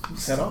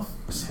head off.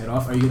 Just head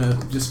off. Are you gonna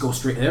just go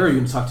straight there, or are you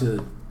gonna talk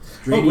to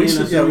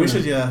Dranian? We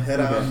should head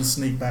out and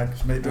sneak back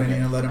to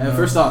Dranian and let him know.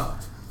 First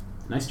off,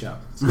 nice job.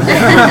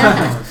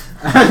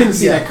 I didn't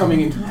see that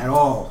coming in at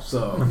all.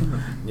 So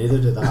neither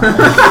did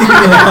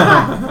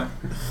I.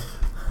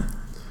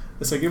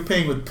 It's like you're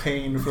paying with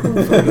pain for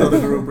the other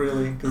group,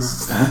 really.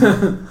 Cause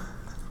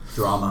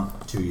drama,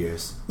 2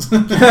 years.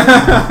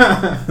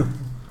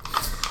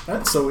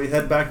 Right, so we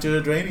head back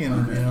to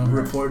Dranian and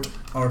report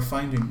our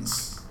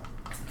findings.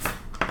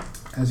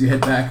 As you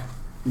head back,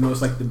 you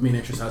notice the main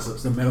entrance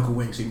has the medical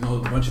wing, so you know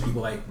a bunch of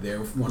people there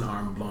with one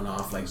arm blown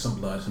off, some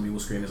blood, some people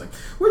screaming. It's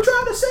we're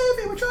trying to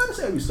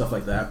save you, stuff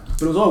like that.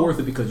 But it was all worth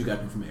it because you got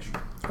information.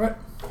 Right.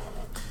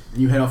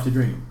 And you head off to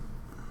Dranian.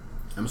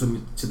 I'm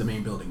assuming to the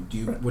main building.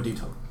 What do you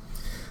tell them?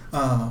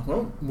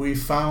 Well, we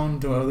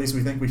found, or at least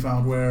we think we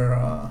found where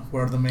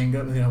the main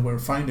guy, where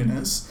Finding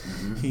is.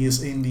 Mm-hmm. He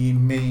is in the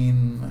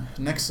main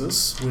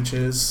nexus, which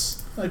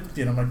is, I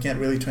can't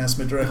really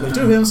transmit directly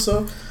to him,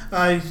 so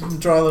I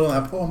draw a little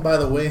map. Oh, and by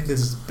the way, this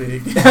is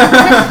big.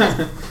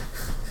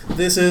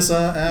 This is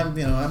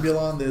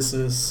Ambulon. This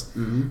is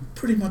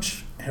pretty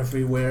much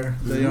everywhere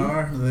they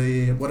are.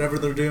 Whatever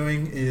they're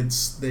doing,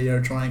 they are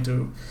trying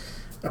to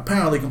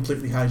apparently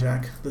completely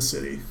hijack the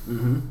city.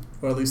 Mm-hmm.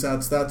 Or at least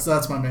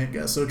that's my main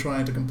guess. They're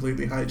trying to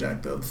completely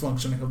hijack the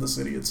functioning of the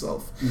city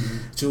itself.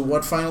 Mm-hmm. To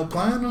what final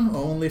plan?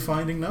 Only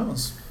Finding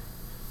knows.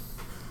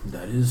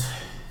 That is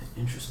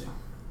interesting.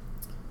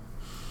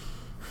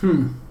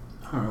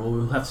 Alright, well,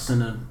 we'll have to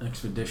send an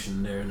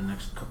expedition there in the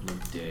next couple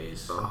of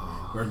days.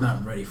 Oh. We're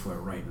not ready for it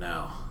right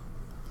now.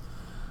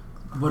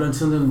 But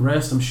until then,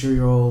 rest. I'm sure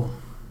you're all...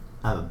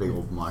 I have a big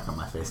old mark on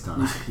my face,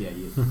 don't I? Yeah,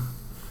 you...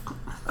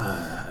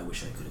 I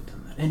wish I could have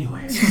done that.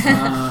 Anyway,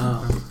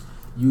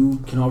 you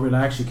can all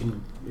relax. You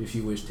can, if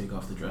you wish, take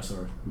off the dress,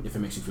 or if it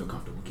makes you feel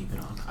comfortable, keep it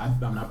on. I'm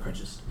not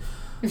prejudiced.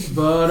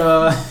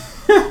 But,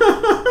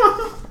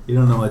 you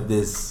don't know what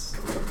this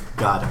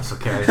got us,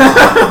 okay?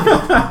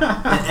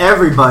 And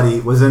everybody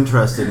was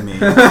interested in me.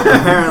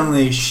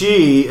 Apparently,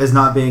 she is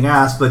not being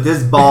asked, but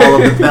this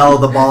ball of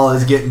the ball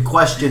is getting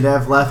questioned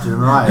left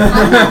and right.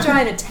 I'm not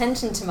drawing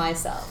attention to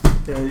myself.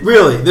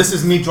 Really, this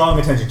is me drawing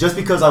attention. Just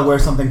because I wear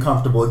something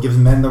comfortable, it gives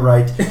men the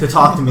right to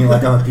talk to me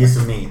like I'm a piece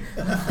of meat.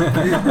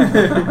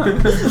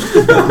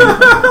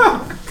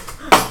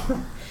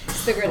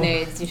 It's the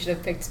grenades. You should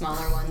have picked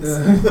smaller ones.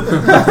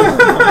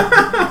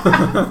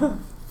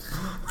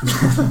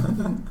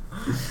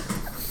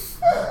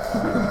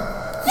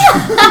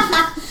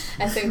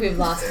 I think we've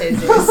lost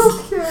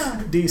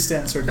Jesus. D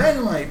stands for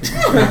dynamite.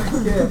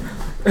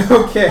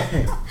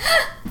 Okay.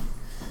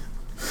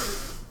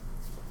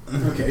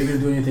 Okay, are you going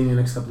to do anything in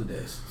the next couple of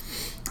days?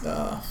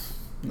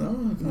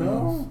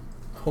 No.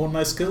 Hone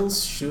my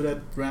skills, shoot at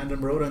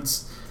random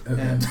rodents,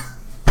 and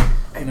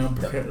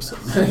prepare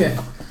something. Okay.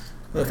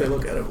 If they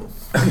look edible.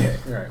 Okay,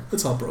 alright.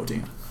 It's all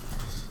protein.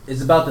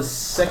 It's about the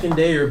second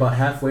day, or about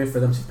halfway for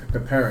them to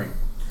preparing,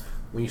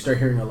 when you start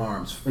hearing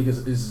alarms,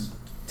 because it's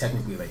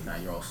technically late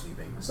night, you're all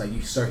sleeping. It's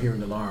you start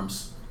hearing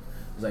alarms.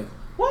 It's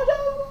what?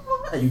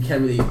 And you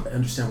can't really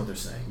understand what they're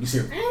saying. You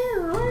see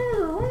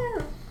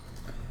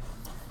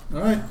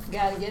Alright.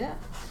 Gotta get up.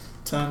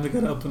 Time to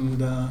get up and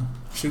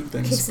shoot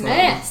things. Kick some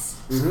ass.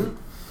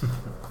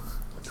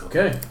 Mm-hmm.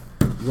 Okay.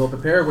 You all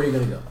prepare. Where are you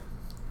gonna go?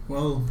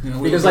 Well,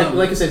 because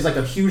like I said, it's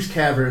a huge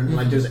cavern.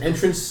 Mm-hmm. There's an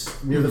entrance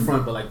near the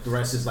front, but the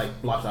rest is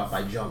blocked off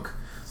by junk.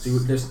 So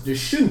there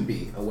shouldn't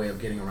be a way of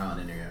getting around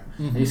in there.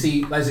 Mm-hmm. And you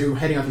see, as you're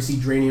heading up, you see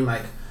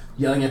Dranian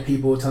yelling at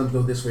people, telling them to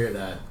go this way or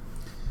that.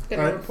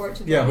 Gotta report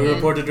to Dranian. Yeah, we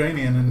report to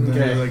Dranian, and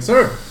they're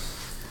sir,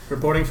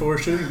 reporting for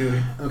shooting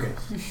duty. Okay.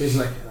 It's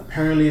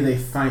apparently they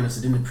find us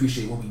and didn't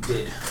appreciate what we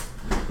did,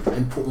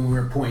 and when we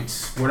were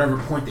whatever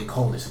point they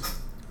called it.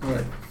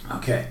 Right.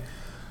 Okay.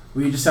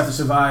 We just have to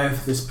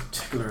survive this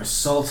particular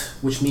assault,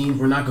 which means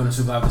we're not going to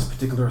survive this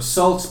particular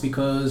assault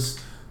because,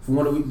 from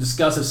what we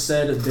discussed, have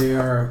said they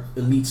are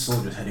elite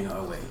soldiers heading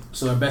our way.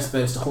 So our best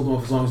bet is to hold them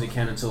off as long as they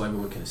can until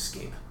everyone can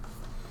escape.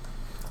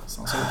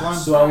 Sounds like a plan.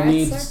 So I'll Alright,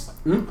 need. sir.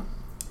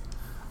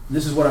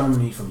 This is what I'm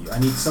gonna need from you. I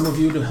need some of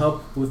you to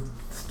help with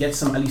get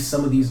some at least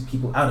some of these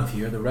people out of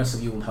here. The rest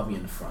of you will help me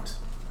in the front.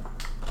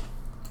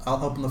 I'll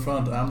help in the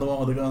front. I'm the one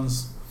with the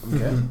guns.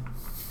 Okay.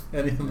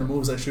 Anything that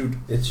moves, I shoot.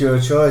 It's your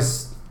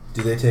choice.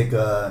 Do they take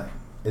a?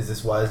 Is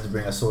this wise to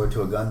bring a sword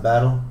to a gun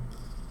battle?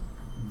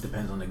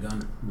 Depends on the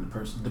gun and the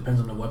person. Depends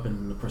on the weapon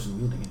and the person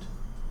wielding it.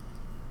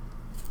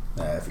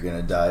 If you're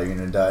gonna die, you're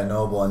gonna die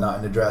noble and not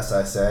in a dress.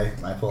 I say.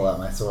 I pull out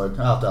my sword.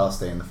 I'll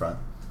stay in the front.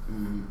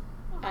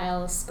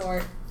 I'll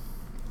escort.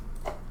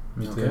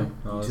 Me Okay. too.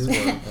 Oh, Me that's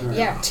too. fine.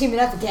 Yeah, we're teaming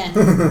up again.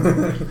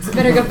 It's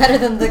better go better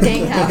than the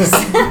gang house.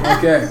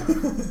 Okay.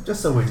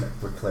 Just so we're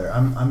clear,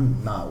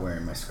 I'm not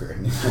wearing my skirt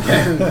anymore.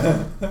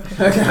 Okay.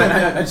 Okay.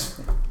 I just.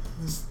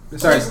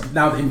 Sorry.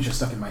 Now the image is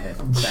stuck in my head.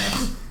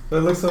 Thanks. But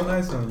it looks so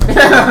nice on you.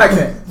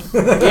 Okay.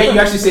 Yeah, you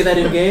actually say that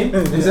in game.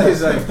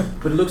 It's like,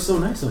 but it looks so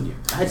nice on you.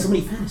 I had so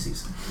many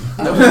fantasies.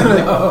 No,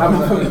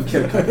 I'm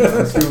kidding.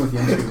 I'm screwing with you.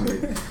 I'm screwing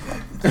with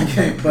you.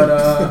 Okay,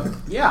 but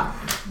yeah.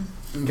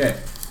 Okay.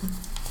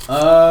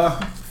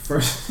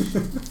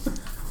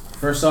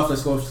 First off,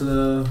 let's go up to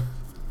the.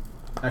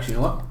 Actually, you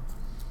know what?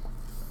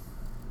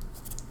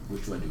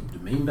 Which do I do? The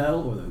main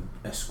battle or the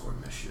escort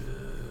mission?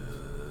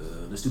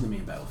 Let's do the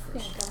main battle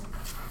Yeah, first. go.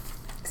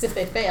 Because if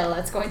they fail,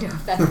 that's going to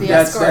affect the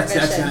That's escort mission.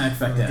 that's gonna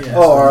affect that. Yeah.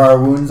 Oh, are our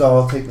wounds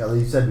all taken?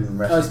 You said we've been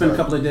resting. It's been a but-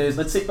 couple of days.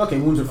 Let's say okay,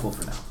 wounds are full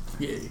for now.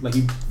 Yeah. Like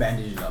you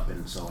bandage it up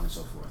and so on and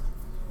so forth.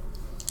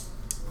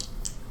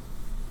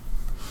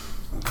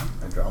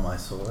 I draw my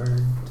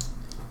sword.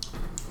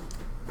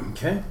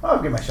 Okay.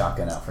 I'll get my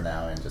shotgun out for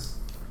now and just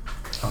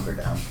hunker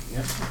down.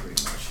 Yep.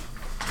 Pretty much.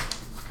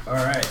 All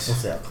right. We'll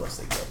see how close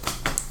they get.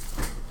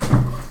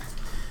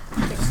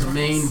 This is the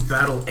main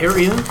battle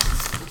area.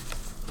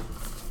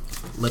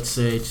 Let's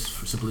say, just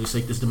for simplicity's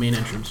sake, this is the main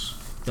entrance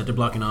that they're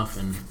blocking off,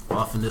 and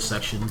off in this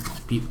section,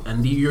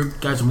 your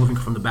guys are moving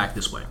from the back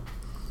this way.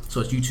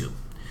 So it's you two.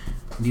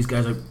 And these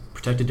guys are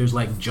protected. There's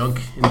like junk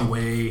in the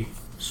way,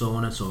 so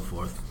on and so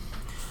forth.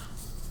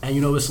 And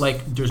you notice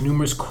like there's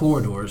numerous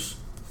corridors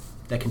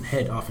that can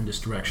head off in this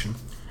direction,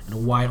 and a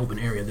wide open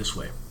area this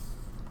way.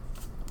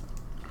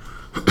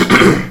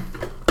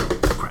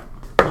 Crap.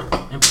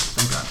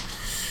 Thank God.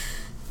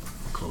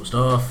 Closed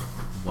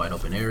off. Wide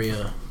open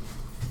area.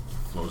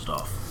 Closed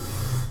off.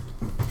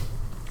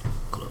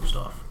 Closed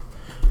off.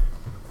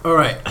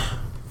 Alright.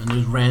 And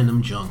there's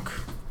random junk.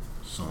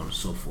 So on and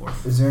so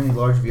forth. Is there any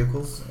large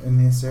vehicles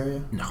in this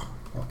area? No.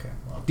 Okay.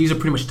 Well, These are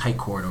pretty much tight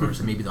corridors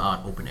and maybe the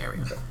odd open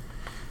area.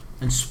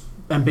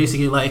 And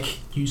basically, like,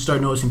 you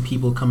start noticing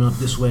people coming up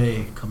this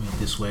way,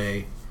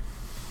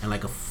 and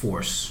like a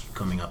force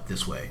coming up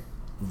this way,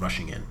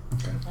 rushing in.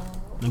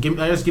 okay.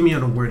 Now just give me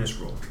an awareness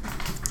roll.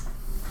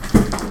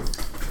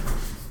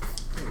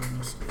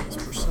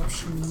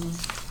 Perception.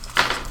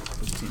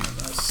 15 of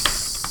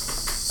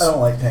us. I don't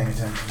like paying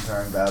attention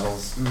during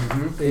battles.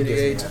 Mm-hmm.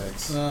 88.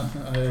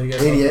 I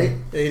guess 88?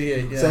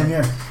 88, yeah. Same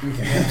here.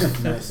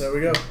 Okay. Nice. There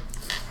we go.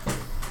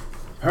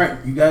 All right,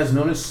 you guys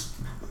notice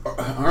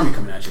army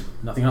coming at you.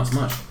 Nothing else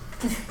much.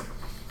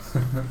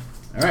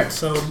 All right.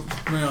 So,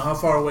 how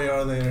far away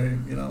are they?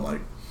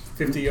 Like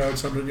 50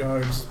 yards, 100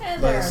 yards? Yeah,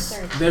 less?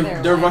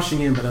 They're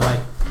rushing in, but they're like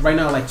right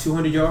now, like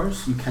 200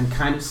 yards. You can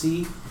kind of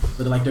see,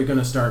 but like they're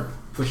gonna start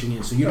pushing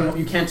in. So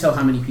you can't tell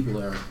how many people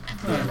are there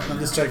Alright, right I'm now.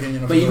 just checking.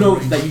 But for you the know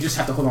range. that you just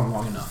have to hold on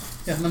long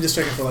enough. Yeah, I'm just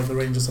checking for like the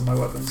ranges of my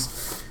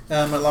weapons.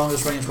 And my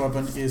longest range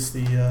weapon is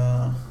the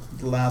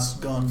last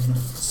gun.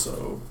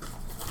 So,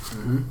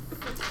 Mm-hmm.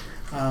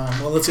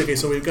 well, let's see. Okay,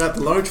 so we've got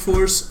the large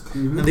force,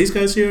 and these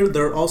guys here.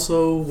 They're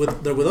also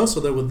with us, or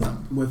they're with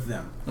them. With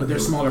them, but they're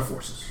Okay. smaller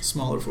forces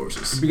Smaller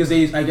forces. because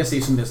I guess they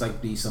assume there's like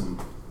be some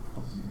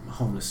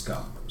homeless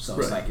scum. So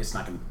it's Right. like it's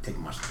not gonna take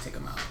much to take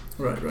them out.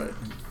 Right, right.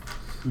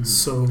 Mhm.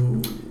 So,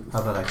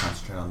 How about I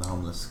concentrate on the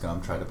homeless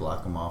scum, try to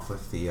block them off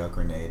with the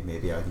grenade.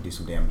 Maybe I can do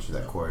some damage to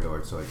that corridor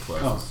so it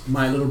closes. Oh,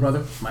 my little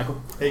brother, Michael.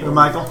 hey,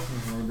 Michael.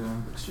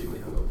 Extremely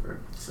hungover.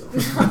 So.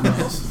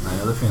 I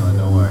know the feeling,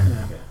 don't worry.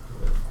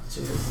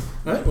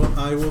 Alright, well,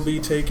 I will be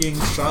taking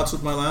shots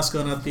with my last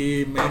gun at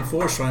the main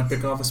force, try and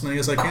pick off as many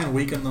as I can,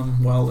 weaken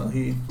them while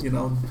he,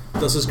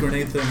 does his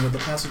grenade thing with the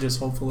passages,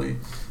 hopefully,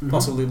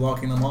 possibly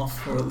blocking them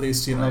off, or at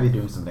least, Maybe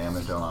doing some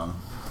damage along.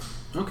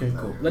 Okay,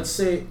 cool. Let's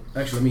say,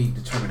 actually, let me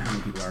determine how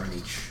many people are in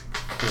each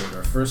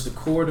corridor. First, the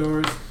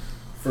corridors.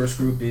 First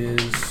group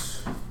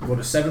is, what,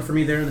 a 7 for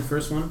me there in the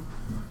first one?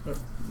 Uh,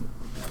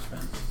 That's bad.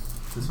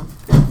 This one?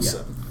 Yeah.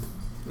 7.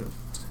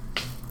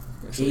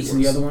 Yeah. 8 in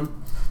the other one.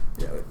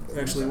 Yeah, it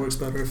actually works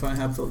better if I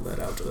have filled that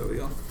out. There we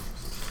go.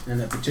 And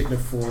that particular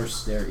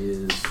force, there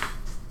is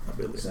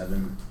Ability.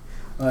 7.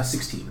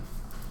 16.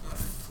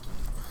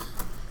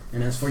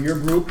 And as for your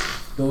group,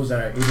 those that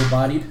are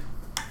able-bodied,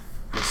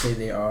 let's say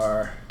they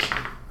are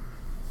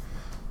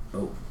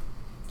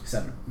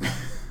 7.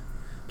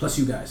 Plus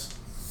you guys.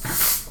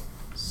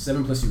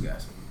 7 plus you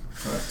guys.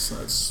 Alright, so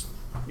that's,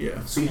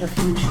 yeah. So you have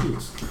human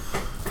shields.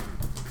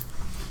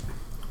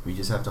 We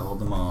just have to hold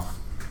them off.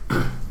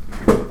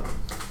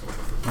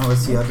 Well,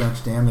 let's see how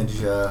much damage.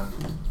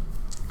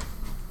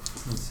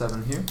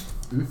 7 here.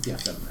 Yeah,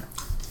 7 there.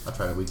 I'll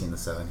try to weaken the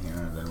 7 here,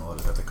 and then we'll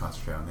just have to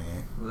concentrate on the 8.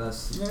 Well,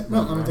 that's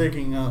No, I'm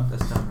taking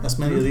That's done, right? as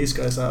many of these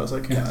guys out as I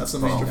can. Yeah, That's a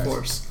follow major guys.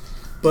 force.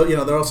 But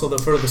they're also the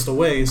furthest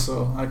away,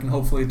 so I can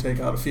hopefully take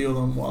out a few of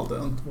them while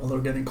they're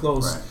getting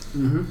close. Right.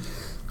 Mm-hmm.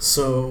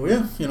 So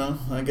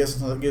I guess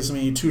that gives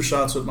me 2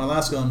 shots with my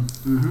last gun.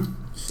 Mm-hmm.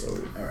 So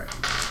All right.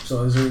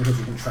 So is there any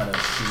you can try to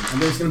shoot?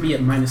 And then it's going to be at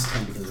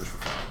 -10 because there's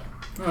fire.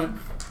 all right,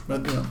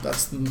 but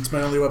that's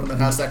my only weapon that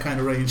has that kind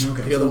of range.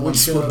 Okay, The other so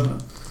ones, which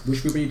group?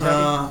 Which group are you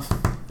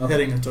targeting?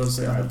 heading towards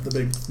the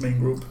big main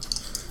group.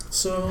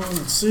 So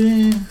let's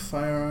see,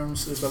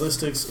 firearms,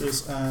 ballistics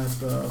is at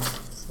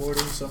 40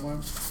 somewhere.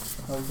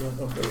 There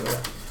we go.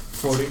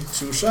 40,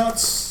 2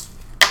 shots.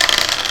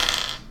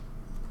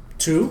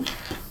 2.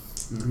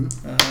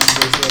 Mm-hmm. And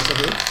there's a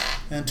hit.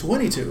 And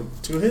 22.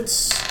 2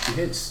 hits. 2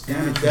 hits.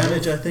 And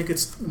damage, I think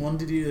it's 1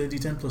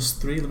 d10 plus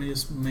 3. Let me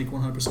just make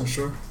 100%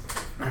 sure.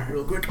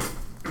 Real quick.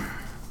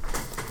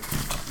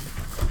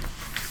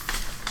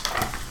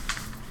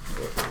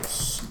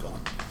 It's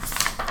gone.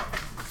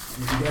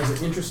 If you guys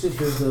are interested,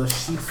 here's the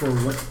sheet for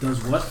what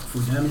does what for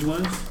damage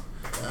wise.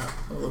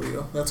 Oh, there we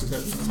go. That's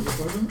exactly the number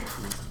for it.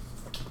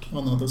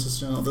 Oh no, this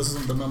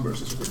isn't the numbers.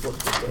 This is just what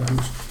the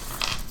damage.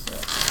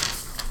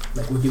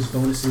 Like what gives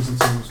bonuses and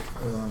things. I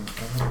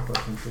have a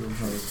question too.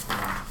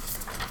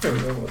 There we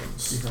go.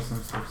 Because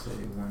I'm supposed to say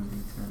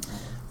 1d10.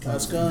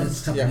 That's gone.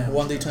 That's tough Yeah, damage,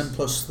 1d10 yes.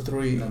 plus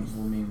 3. That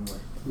will mean what?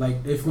 Like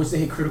if once they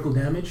hit critical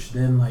damage,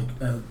 then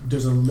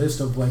there's a list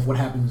of like what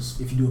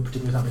happens if you do a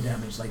particular type of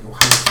damage. Like how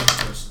it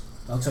affects first.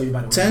 I'll tell you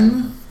about it.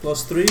 10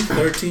 plus 3,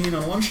 13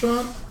 on one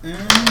shot,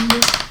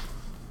 and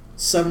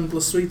 7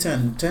 plus 3,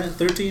 10.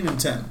 13 and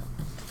 10.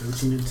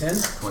 13 and 10.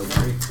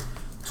 23.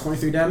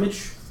 23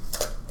 damage.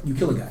 You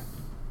kill a guy.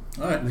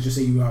 Alright. Let's just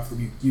say you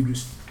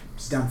just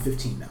it's down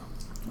 15 now.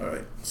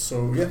 Alright.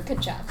 So, yeah.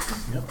 Good job.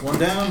 Yep. 1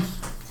 down.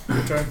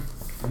 Your turn.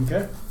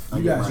 Okay. I'll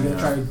You get guys, you my,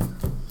 gonna try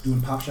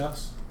doing pop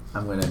shots?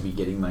 I'm going to be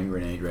getting my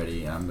grenade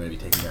ready, and I'm going to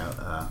be taking out,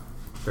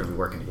 going to be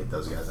working to get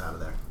those guys out of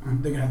there.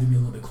 They're gonna have to be a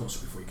little bit closer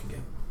before you can get.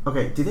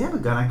 Okay, do they have a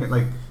gun? I can,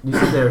 like, you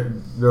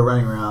said they're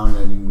running around,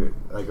 and you can get,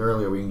 like,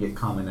 earlier we can get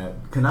comment at.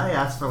 Can I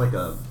ask for, like,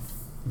 a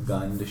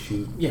gun to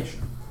shoot? Yeah,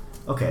 sure.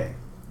 Okay.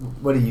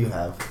 What do you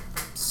have?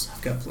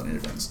 I've got plenty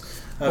of guns.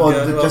 Well,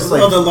 just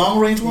like- the long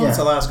range one, it's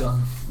a yeah. last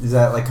gun. Is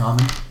that, like,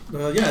 common?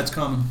 Yeah, it's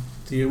common.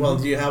 Do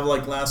you have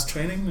like last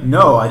training?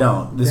 No, I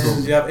don't. This Do will.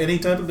 you have any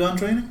type of gun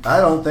training? I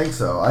don't think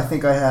so. I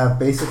think I have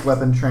basic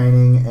weapon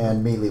training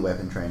and melee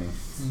weapon training.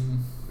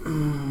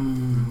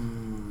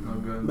 Oh,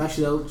 good.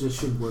 Actually, that just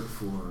should work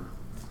for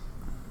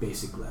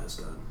basic glass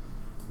gun.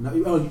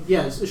 No,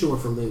 yeah, it should work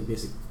for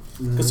basic.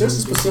 Because there's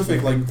a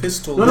specific like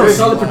pistol. No, versus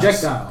solid glass.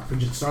 projectile.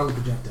 Solid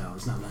projectile.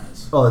 It's not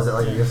las. Oh, is it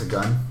like just a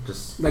gun?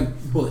 Just Like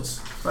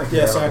bullets. like Yeah, you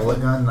have a exactly.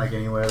 bullet gun, like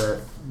anywhere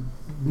that.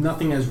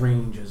 Nothing as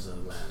range as a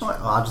las. Oh,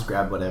 I'll just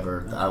grab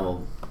whatever. I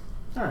will.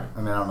 All right.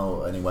 I mean, I don't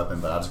know any weapon,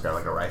 but I'll just grab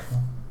like a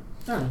rifle.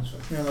 All right. Sure.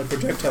 Yeah, like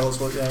projectile is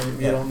what. Yeah, you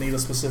Yeah. don't need a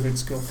specific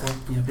skill for.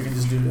 Yeah. You can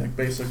just do like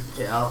basic.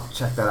 Yeah, I'll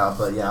check that out.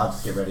 But yeah, I'll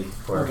just get ready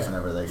for it Okay.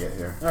 whenever they get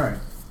here. All right.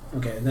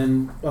 Okay.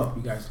 Then,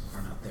 you guys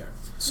are not there.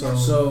 So,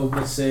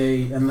 let's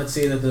say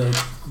that the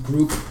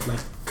group, like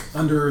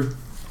under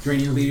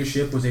Draining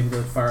leadership, was able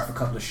to fire off a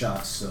couple of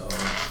shots. So,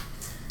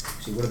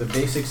 see what are the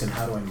basics and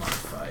how do I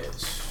modify it?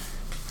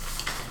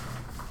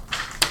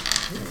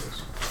 There it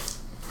is.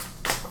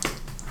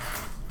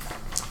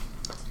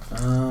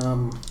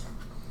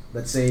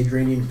 Let's say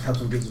Draining helps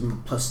them gives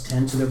them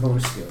 +10 to their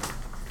bonus skill.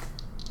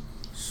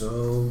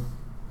 So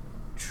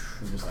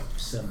there's like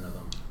 7 of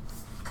them.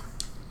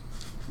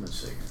 Let's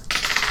see.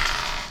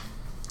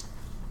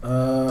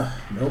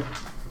 Nope.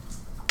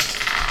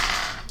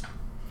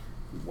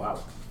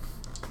 Wow.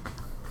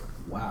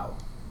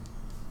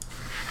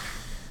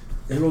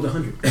 They rolled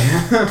 100.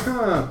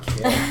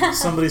 Okay.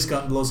 somebody's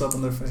gun blows up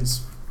in their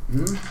face.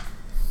 Hmm?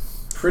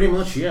 Pretty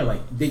much, yeah.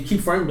 Like they keep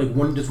firing. Like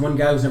one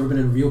guy who's never been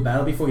in a real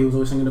battle before. He was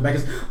always singing in the back.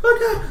 Is, oh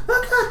god,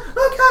 oh god,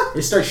 oh god.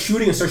 They start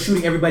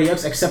shooting everybody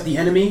else except the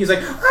enemy. He's like,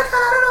 oh god,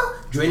 I don't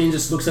know. Draining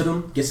just looks at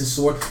him, gets his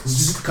sword,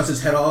 cuts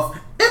his head off.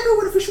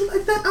 Everyone, if you shoot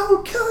like that, I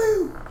will kill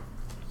you.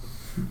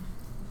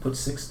 Put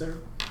 6 there.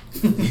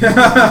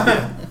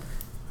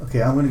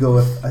 Okay, I'm gonna go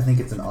with. I think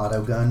it's an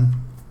auto gun.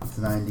 It's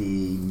 90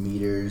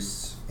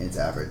 meters. And it's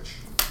average.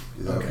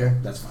 Is that okay?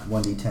 That's fine.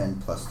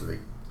 1d10 plus 3.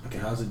 Okay,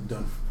 how's it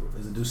done?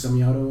 Does it do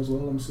semi-auto as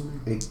well? I'm assuming.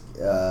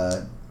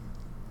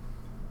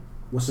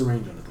 What's the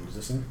range on the thing? Does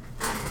this say?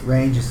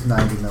 Range is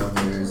 90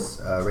 millimeters.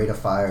 Rate of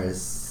fire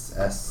is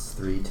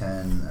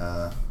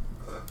S310.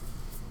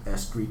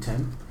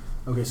 S310.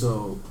 Okay,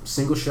 so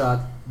single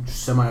shot,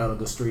 semi-auto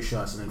does 3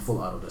 shots, and then full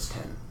auto does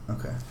 10.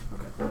 Okay.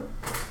 Okay.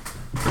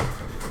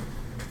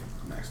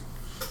 Next.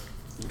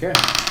 Okay.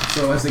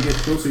 So as they get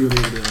closer, you'll be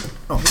able to.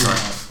 Oh, sorry.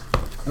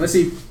 And let's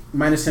see,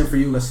 -10 for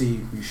you. Let's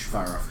see, you should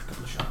fire off a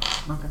couple of shots.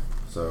 Okay.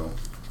 So,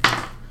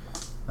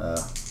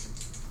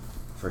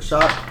 first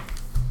shot,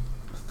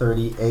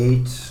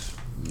 38.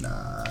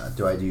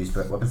 Do I use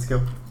weapon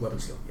skill? Weapon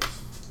skill, yes.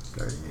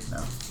 38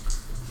 now.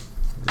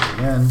 Do it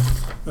again.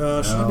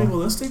 Should it be No.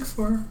 ballistic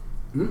for?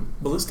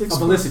 Ballistics? Oh,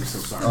 ballistic. So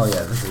sorry. Oh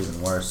yeah, this is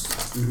even worse.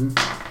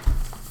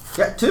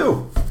 Got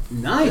 2.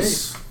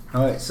 Nice.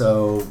 All right,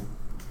 so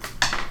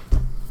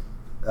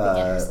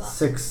Beginner's luck.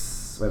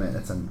 6. Wait a minute,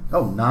 that's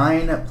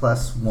 9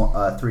 plus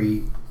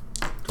 3.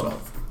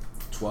 12.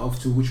 12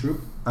 to which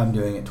group? I'm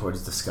doing it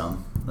towards the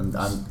scum, and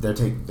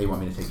they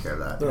want me to take care of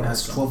that. They're-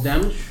 That's 12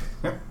 damage.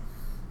 Yep.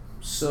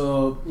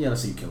 So yeah,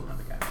 let's say you kill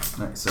another guy.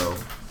 All right, so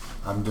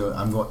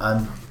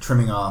I'm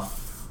trimming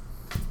off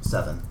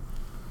 7,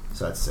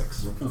 so that's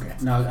 6. Okay.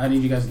 Now I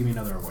need you guys to give me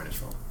another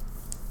awareness roll.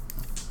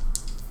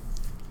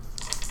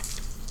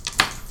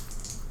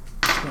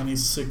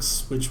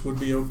 26, which would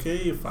be okay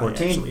if 14.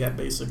 I actually had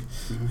basic.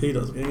 He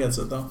doesn't. He gets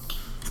it though.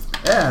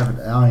 Yeah,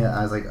 but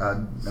I was like, I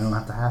don't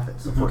have to have it,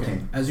 so 14.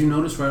 Okay. As you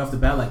notice right off the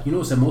bat, like you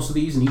notice that most of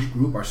these in each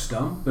group are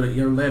scum, but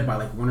you're led by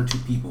like 1 or 2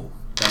 people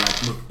that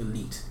like look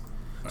elite.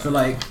 So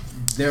like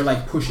they're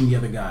like pushing the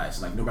other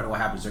guys. Like no matter what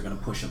happens, they're gonna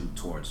push them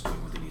towards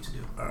doing what they need to do.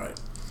 All right.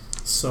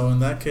 So in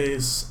that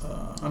case,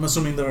 I'm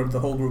assuming the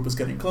whole group is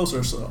getting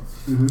closer. So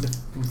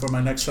for my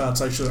next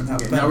shots, I shouldn't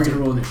have. Okay, now we're penalty.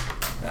 gonna roll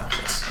initiative. Yeah,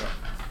 yes, yeah.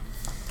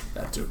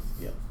 That too.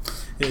 Yeah.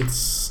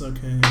 It's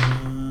okay.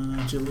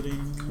 Agility.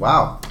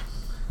 Wow,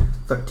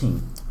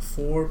 13.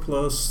 4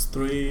 plus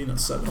 3, no,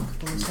 7.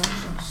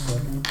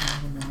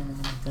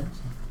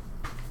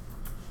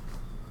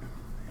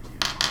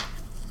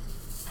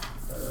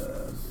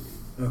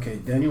 Okay,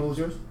 Daniel, what was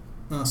yours?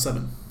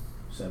 7.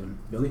 7.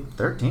 Billy?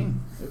 13.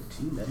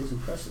 13. That is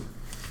impressive.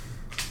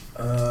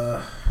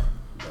 That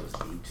was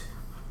 8.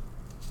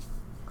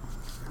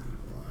 Enemy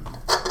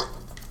 1.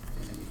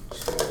 Enemy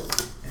 2.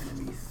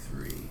 Enemy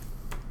 3.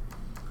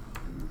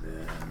 And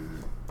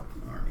then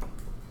Army.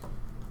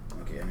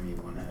 Okay, enemy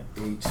 1 had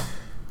 8. Enemy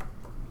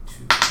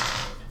 2 had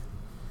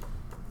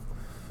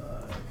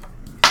 5.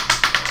 Enemy 3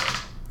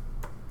 had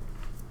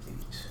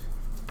 8.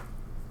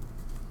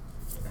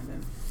 And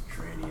then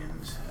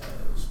Tranians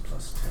has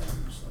plus 10,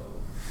 so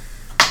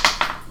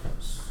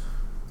that's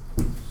 6.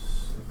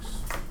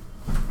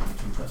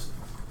 That's impressive.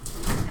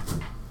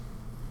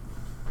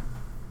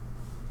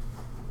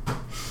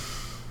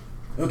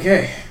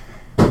 Okay,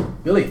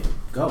 Billy,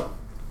 go.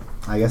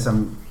 I guess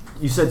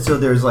You said so.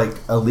 There's like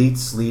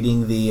elites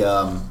leading the.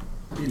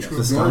 Each The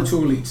group, scum? 1 or 2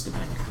 elites,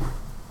 depending.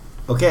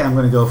 Okay, I'm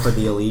gonna go for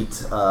the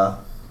elite.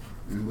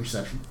 In which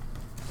section?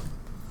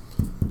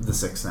 The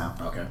 6 now,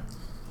 Okay.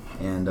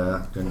 and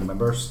going to my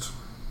burst.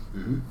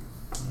 Mm-hmm.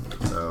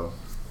 So,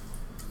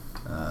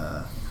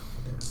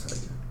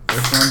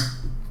 first one,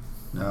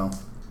 no.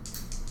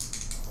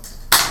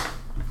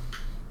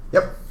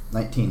 Yep,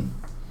 19.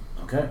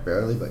 Okay.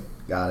 Barely, but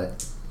got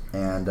it.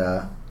 And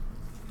yeah,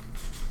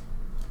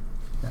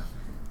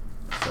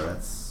 so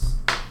that's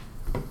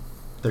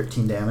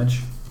 13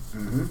 damage.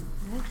 Mm-hmm.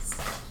 Nice.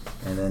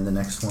 And then the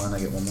next one, I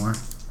get one more.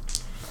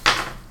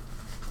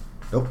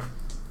 Nope,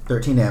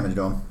 13 damage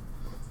to him.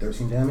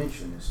 13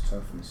 damage, and his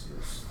toughness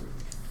is 3.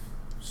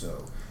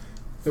 So,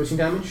 13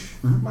 damage,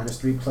 Mhm. minus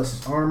 3 plus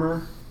his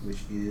armor,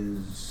 which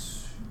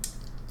is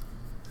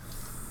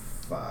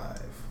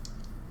 5.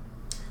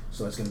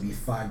 So it's going to be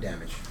 5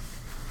 damage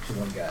to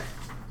one guy.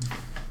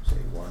 Say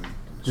 1.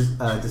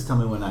 Just tell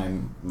me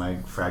when my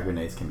frag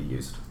grenades can be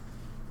used.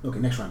 Okay,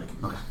 next round I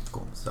can. Okay,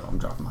 cool. So I'm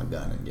dropping my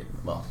gun and getting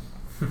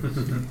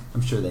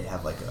I'm sure they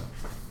have like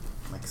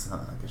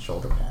a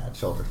shoulder pad,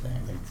 shoulder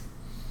thing. And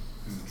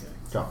Okay.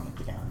 dropping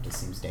it down just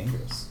seems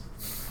dangerous.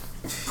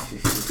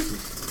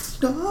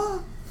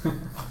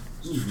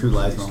 True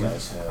lies These moment.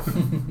 guys have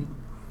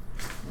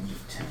wounds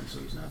of 10, so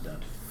he's not down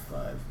to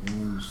 5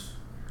 wounds.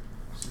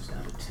 This is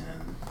down to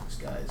 10. This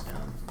guy is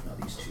down. No,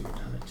 these 2 are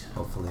down to 10.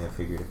 Hopefully, I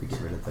figured if we get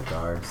rid of the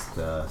guards,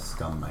 the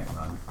scum might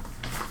run.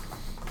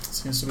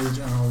 Seems to be the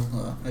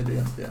general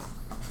idea. Yeah.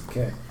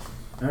 Okay.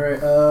 Alright,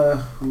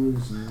 who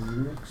is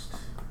next?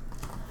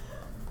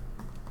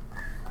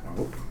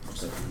 Oh,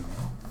 looks like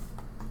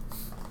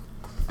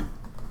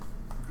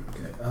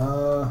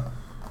okay,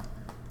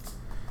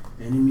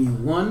 enemy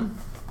 1.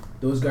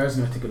 Those guys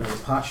are gonna take another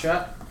pot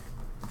shot.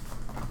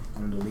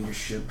 Under the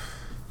leadership.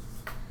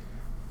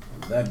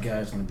 And that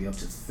guy's gonna be up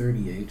to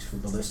 38 for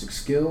ballistic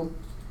skill.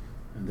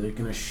 And they're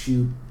gonna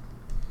shoot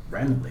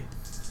randomly.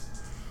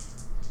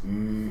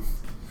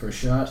 First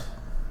shot.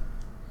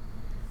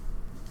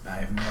 I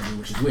have no idea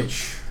which is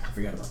which. I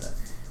forgot about that.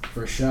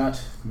 First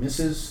shot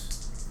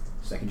misses.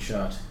 Second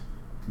shot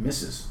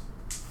misses.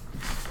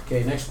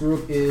 Okay, next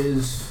group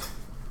is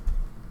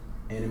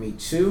enemy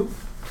 2.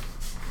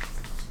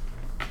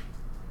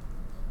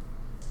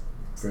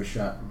 First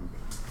shot.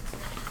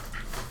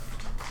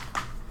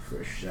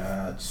 First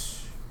shot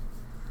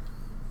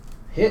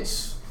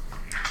hits.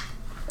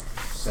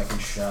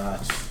 Second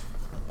shot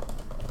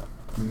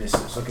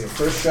misses. Okay,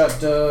 first shot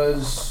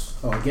does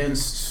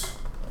against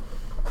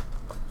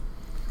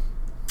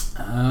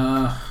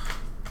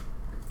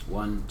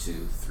 1,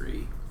 2,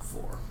 3,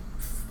 4,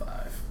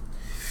 5.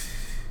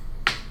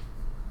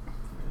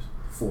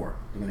 4.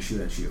 They're gonna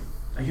shoot at you.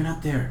 Oh, you're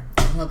not there.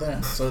 Not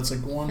there. So it's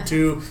like 1,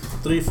 2,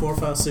 3, 4,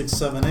 5, 6,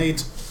 7,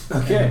 8.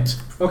 Okay. And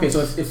Okay, so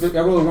if I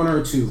roll a 1 or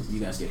a 2, you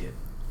guys get hit.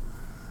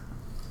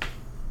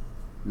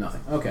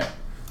 Nothing. Okay.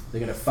 They're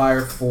gonna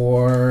fire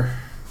for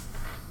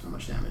how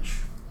much damage?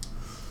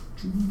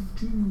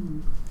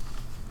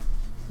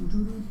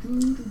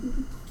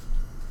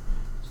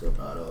 Still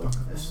auto.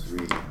 That's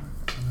 3.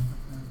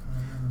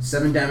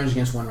 7 damage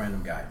against one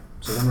random guy.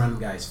 So one random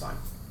guy is fine.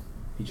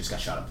 He just got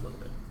shot up a little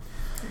bit.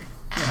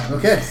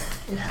 Okay.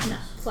 No,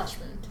 flesh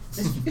wound.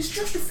 It's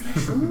just a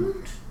flesh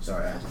wound.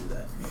 Sorry, I had to do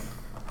that.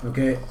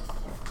 Okay.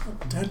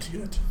 Not dead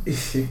yet.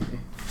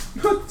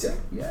 Not dead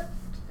yet.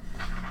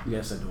 You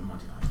gotta start doing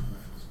Monty Python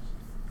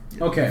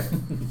references. Okay.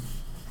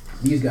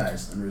 These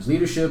guys, under his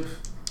leadership,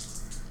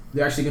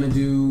 they're actually gonna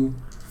do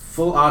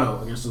full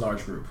auto against a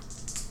large group.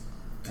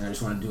 And I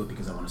just want to do it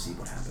because I want to see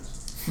what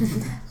happens.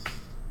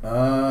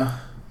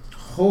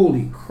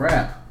 Holy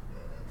crap.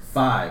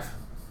 5.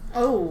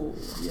 Oh.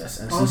 Yes,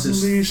 and since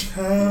it's Unleash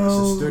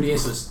hell. 38,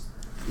 so it's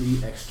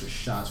 3 extra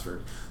shots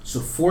for. So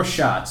 4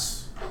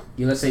 shots.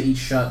 Yeah, let's say each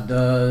shot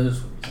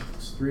does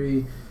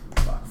 3,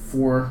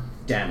 4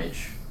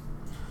 damage.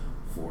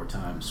 4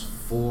 times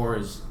 4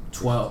 is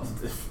 12.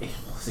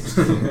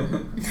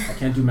 16. I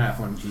can't do math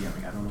when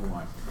GMing. I don't know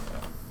why.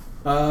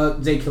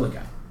 They kill a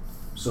guy.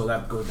 So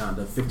that goes down.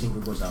 The 15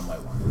 group goes down by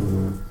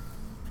 1.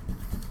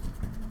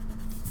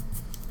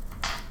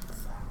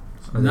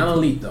 Not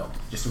elite though,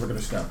 just a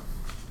regular scout.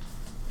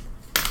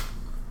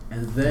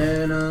 And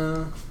then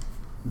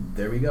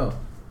there we go.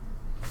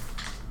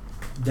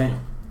 Daniel.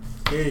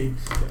 Yay.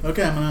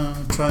 Okay, I'm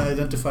gonna try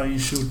identify and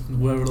shoot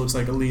whoever looks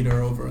like a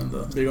leader over in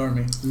the big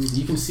army.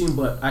 You can see him,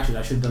 but actually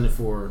I should have done it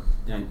for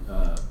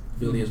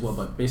Billy as well.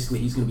 But basically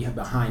he's going to be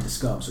behind the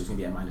scum, so he's going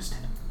to be at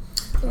 -10.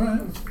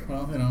 Alright,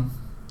 well, you know,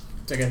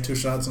 I got 2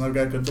 shots and I've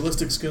got good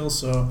ballistic skills,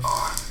 so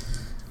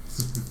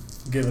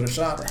give it a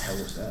shot. What the hell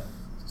was that?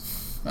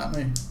 Not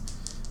me.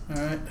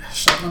 Alright,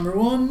 shot number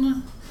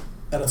 1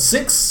 at a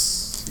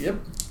 6. Yep.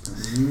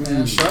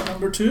 And shot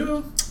number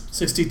 2,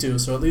 62.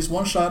 So at least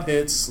 1 shot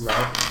hits.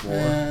 Right. 4.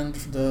 And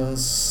the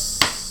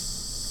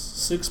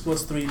 6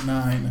 plus 3,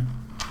 9.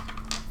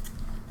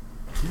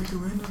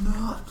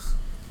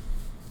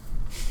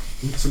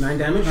 So 9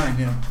 damage? 9,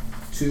 yeah.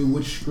 To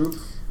which group?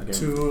 Okay.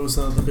 2 is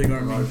the big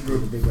army Large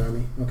group. The big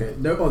army. Okay.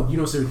 There, oh, you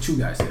notice there are 2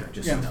 guys there,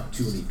 just so Yeah. you know.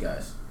 2 elite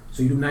guys.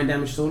 So you do 9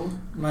 damage total?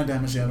 9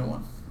 damage, the other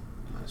one.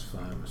 That's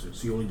 5.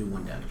 So you only do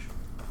 1 damage.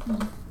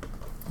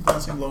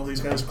 Bouncing low,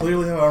 these guys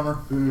clearly have armor.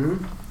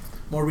 Mm-hmm.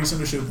 More reason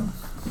to shoot them.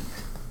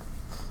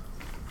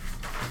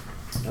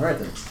 Alright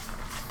then.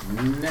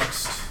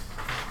 Next.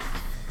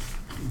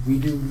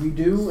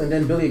 Redo, and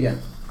then Billy again.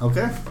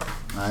 Okay.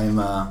 I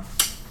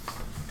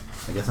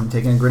guess I'm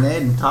taking a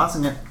grenade and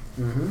tossing it.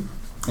 Mm-hmm.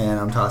 And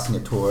I'm tossing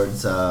it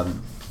towards the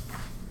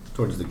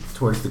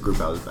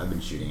group I've been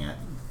shooting at.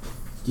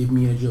 Give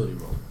me an agility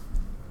roll.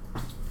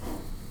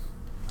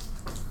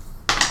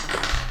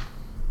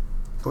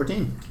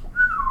 14.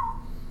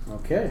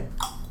 Okay.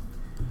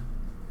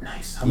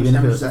 Nice. How Even much if it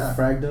damage was does that.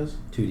 frag does?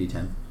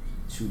 2d10.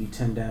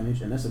 2d10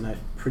 damage, and that's a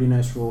pretty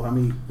nice roll.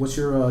 What's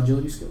your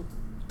agility skill?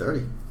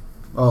 30.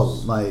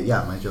 Oh, my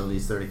agility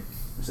is 30.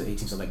 It's an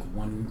 18, so like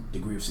 1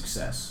 degree of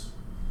success.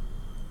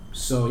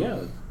 So yeah,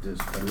 there's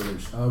better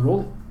winners.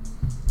 Roll it.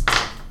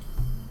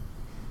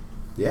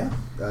 Yeah,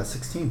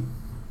 16.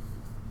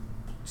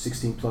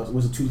 16 plus.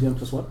 Was it 2d10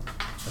 plus what?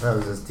 I thought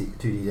it was just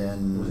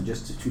 2d10. Was it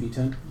just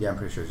 2d10? Yeah, I'm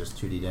pretty sure it's just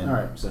 2d10. All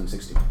right, so then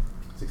 16.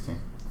 16.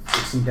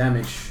 16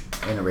 damage.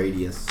 In a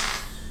radius.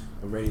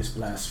 A radius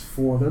blast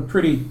 4. They're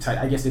pretty tight.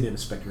 I guess they didn't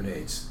expect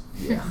grenades.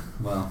 Yeah.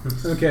 Well.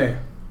 Okay.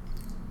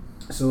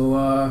 So you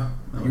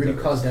already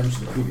okay. caused damage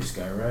to the previous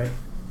guy, right?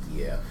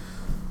 Yeah.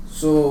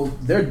 So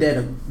they're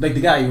dead. Like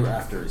the guy you were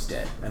after is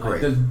dead, and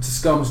like Great. the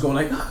scum was going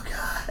like, oh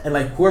god, and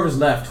like whoever's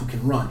left who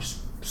can run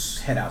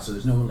just head out. So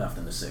there's no one left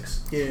in the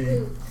 6.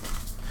 Yeah.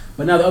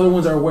 But now the other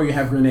ones are where you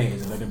have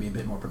grenades, and they're gonna be a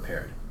bit more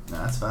prepared.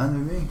 Nah, that's fine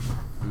with me.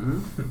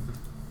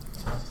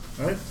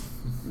 Mm-hmm. Alright,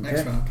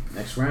 next round.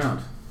 Next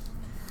round.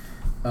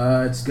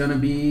 It's gonna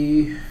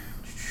be.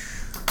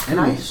 Can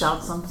I enemies.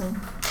 shout something?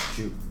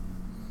 Shoot.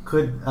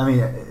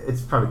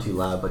 It's probably too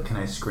loud, but can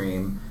I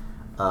scream,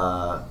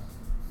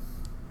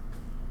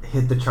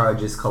 hit the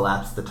charges,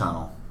 collapse the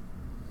tunnel?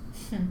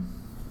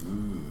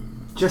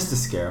 Just to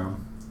scare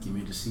them. Give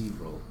me a deceive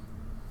roll.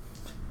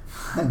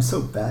 I'm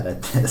so bad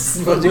at this.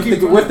 But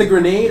with the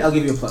grenade, I'll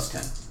give you a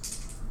 +10.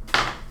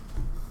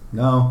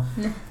 No.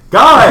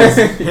 Guys,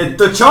 hit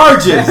the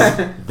charges!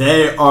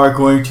 They are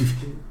going to...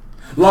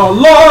 La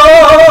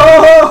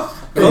la!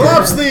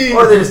 Collapse the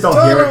Or they just don't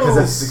hear it because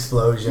tunnels! it's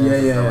explosions. Yeah,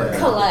 and yeah, stuff like yeah. that.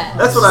 Collapse.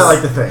 That's what I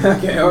like to think.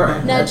 Okay,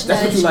 alright. Nudge,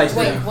 That's what you nudge. like.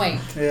 Wink,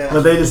 wink. Yeah.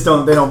 But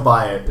they don't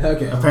buy it.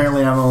 Okay.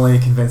 Apparently I'm only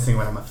convincing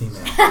when I'm a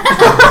female.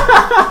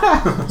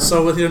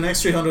 So with your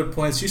next 300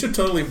 points, you should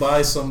totally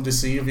buy some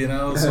deceive, you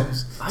know, some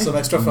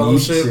extra need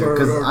fellowship to, or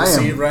 'cause I am-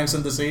 deceive, ranks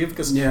in deceive,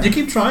 because Yeah. you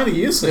keep trying to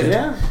use it.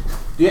 Yeah.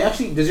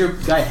 Does your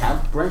guy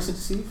have ranks in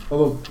deceive?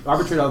 Although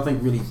arbitrator, I don't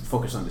think really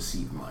focus on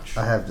deceive much.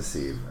 I have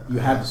deceive. You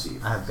have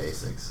deceive. I have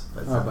basics.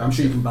 But Oh, but I'm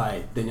sure you can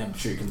buy. Then I'm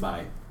sure you can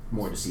buy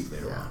more deceive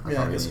later Yeah. on.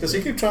 Yeah, because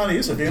you keep trying to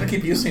use it. If you're going to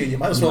keep using it, you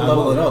might as well Yeah,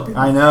 level I it will. up. You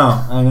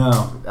know? I know.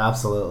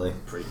 Absolutely.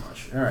 Pretty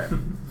much. All right.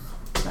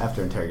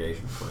 After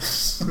interrogation, of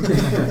course.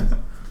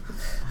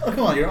 Oh,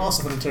 come on, you're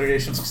awesome at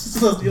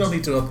interrogations. You don't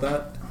need to up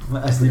that.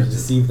 I just need to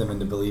deceive them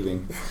into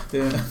believing.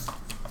 Yeah.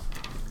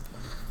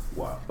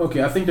 Wow.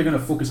 Okay, I think they're gonna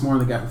focus more on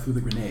the guy who threw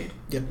the grenade.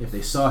 Yep. If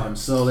they saw him.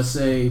 So let's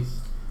say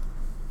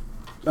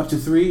up to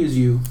 3 is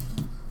you,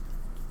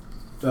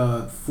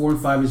 4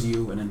 and 5 is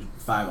you, and then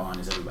 5 on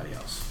is everybody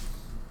else.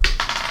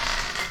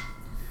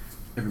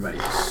 Everybody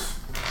else.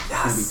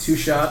 Yes. Gonna be 2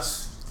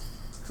 shots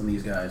from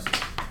these guys.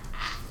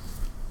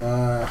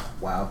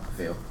 Wow,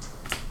 fail.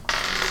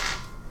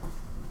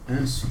 And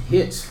it's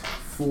hit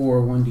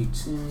for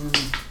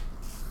 1d10.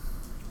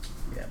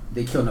 Yeah,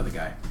 they kill another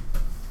guy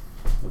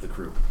with the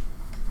crew.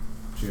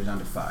 So you're down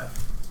to 5.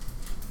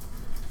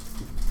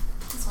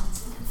 This one's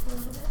standing for a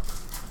little bit.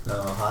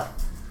 No hot.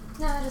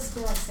 No, I just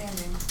feel like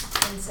standing.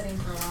 Been sitting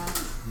for a while.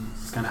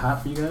 It's kind of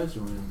hot for you guys? Or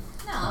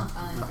No, I'm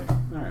fine. okay,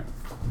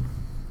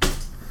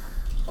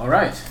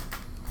 alright.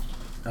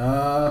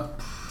 Alright.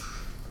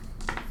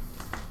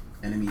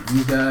 Enemy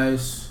these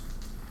guys.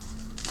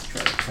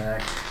 Try to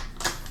attack.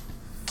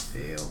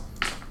 Fail.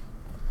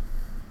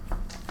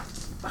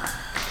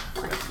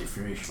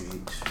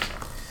 Differentiate.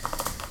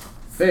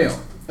 Fail.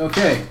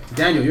 Okay,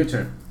 Daniel, your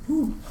turn.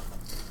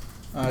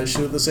 I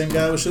shoot the same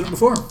guy I was shooting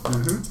before.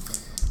 Mm-hmm.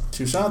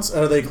 2 shots.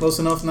 Are they close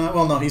enough now?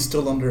 Well, no, he's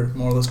still under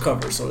more or less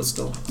cover, so it's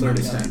still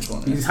 30 on each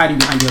one. He's hiding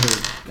behind the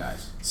other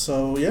guys.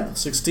 So, yeah,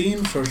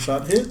 16. First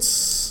shot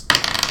hits.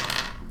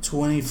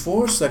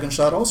 24. Second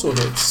shot also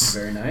hits.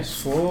 Very nice.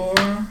 4.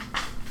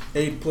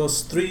 8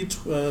 plus 3,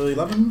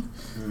 11.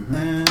 Mm-hmm.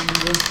 And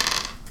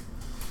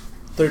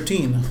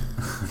 13.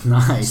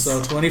 Nice.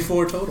 So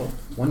 24 total.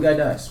 One guy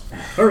dies.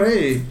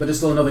 Hooray! But there's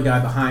still another guy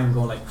behind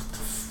going like,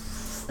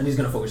 and he's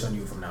gonna focus on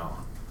you from now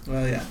on.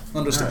 Well, yeah,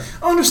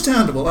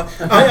 understandable.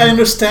 I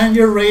understand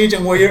your rage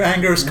and where your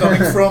anger is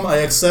coming from. I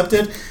accept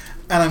it,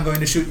 and I'm going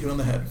to shoot you in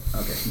the head.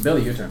 Okay,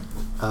 Billy, your turn.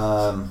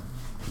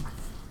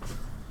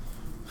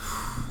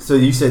 So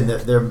you said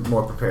that they're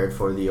more prepared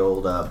for the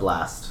old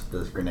blast,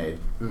 the grenade.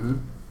 Mm-hmm.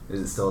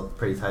 Is it still a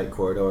pretty tight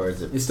corridor, or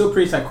is it? It's still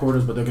pretty tight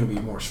quarters, but they're gonna be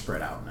more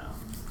spread out now.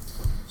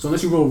 So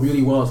unless you roll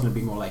really well, it's gonna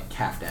be more like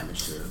calf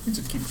damage to. I need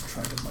to keep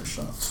track of my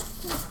shots.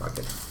 Fuck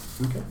it.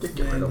 Okay. Just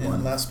get rid of one.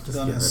 And last Just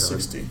done get is rid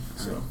of 60.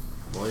 So.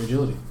 Roll your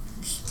agility.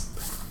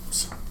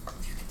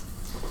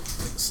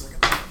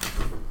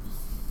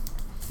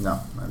 No,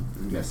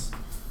 I guess.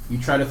 You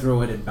try to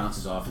throw it, it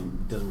bounces off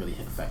and doesn't really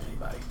affect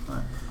anybody.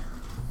 Alright.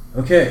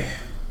 Okay.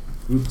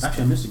 Group,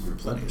 actually, I missed a group.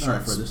 Plenty of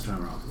Alright, for shots. this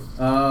time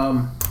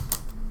around.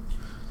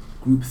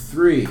 Group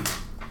 3.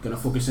 Gonna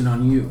focus in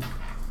on you.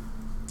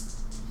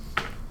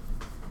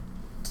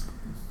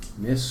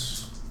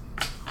 Miss.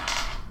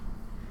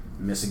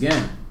 Miss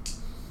again.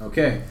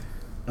 Okay.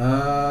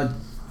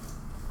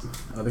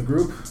 Other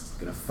group.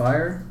 Gonna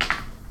fire.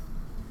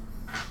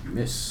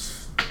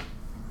 Miss.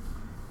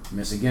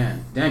 Miss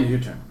again. Daniel, your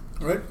turn.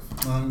 Alright,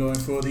 I'm going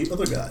for the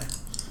other guy.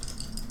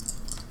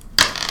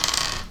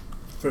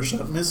 First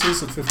shot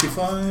misses at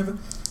 55.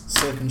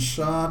 Second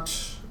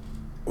shot,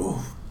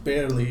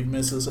 barely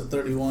misses at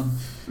 31.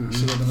 Mm-hmm.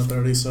 Should have been a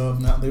 30, so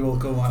now they will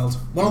go wild.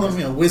 One of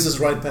them, whizzes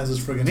right past his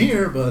friggin'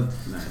 ear, but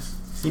Nice.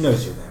 He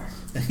knows you're there.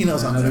 he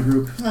knows I'm Another there.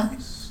 group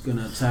is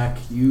gonna attack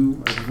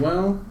you as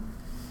well.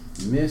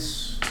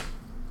 Miss.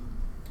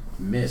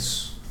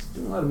 Miss.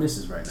 Doing a lot of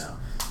misses right now.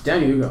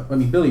 Daniel, you go.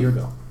 Billy, your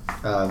go.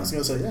 I was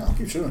gonna say, yeah, I'll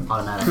keep shooting.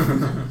 Automatic.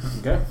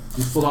 Okay.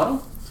 You full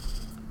auto?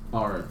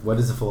 Or What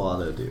does the full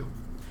auto do?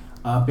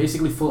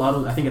 basically full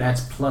auto. I think it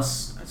adds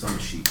plus. It's on the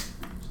sheet.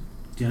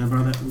 Do you want to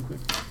borrow that real quick?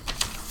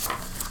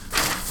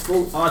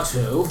 Full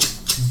auto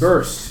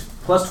burst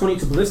plus 20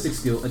 to ballistic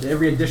skill at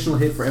every additional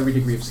hit for every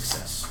degree of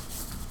success.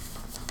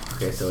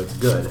 Okay, so it's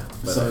good.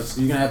 But So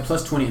you're gonna add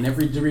plus 20, and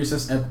every degree of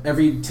success,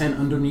 every 10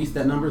 underneath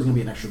that number is gonna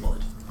be an extra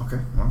bullet. okay,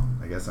 well,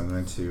 I guess I'm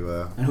going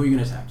to And who are you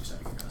gonna attack? Just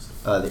out of curiosity.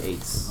 the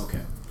 8s.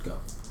 Okay, go.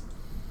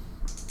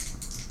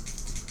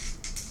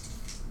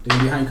 They're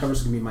gonna be behind cover, so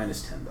it's gonna be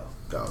minus 10 though.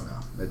 Oh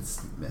no,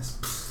 it's miss.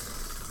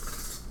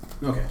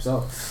 Okay,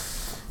 so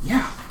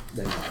yeah,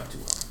 that didn't work out too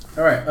well.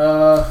 All right,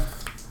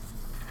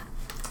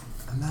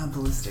 I'm not a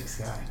ballistics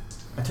guy.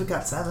 I took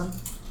out 7.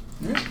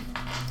 Yeah.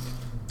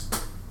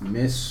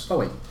 miss. Oh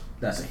wait,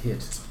 that's a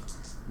hit.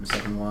 And the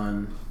second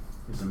one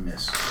is a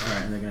miss. All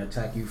right, and they're gonna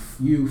attack you.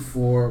 You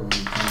for 1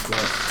 times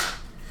less.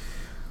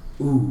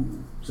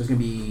 Ooh, so it's gonna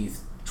be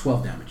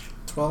 12 damage.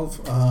 12.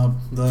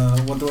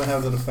 What do I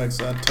have that affects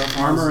that? Toughness?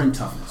 Armor and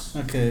toughness.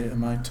 Okay, and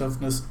my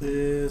toughness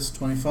is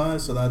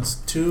 25, so that's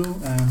 2,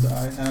 and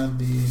I have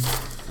the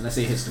Unless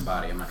it hits the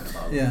body, I'm not gonna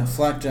bother.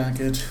 flak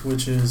jacket,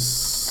 which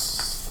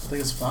is I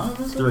think it's 5,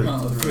 is it? 3.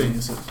 No, 3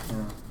 is it?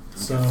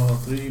 So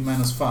 3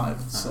 minus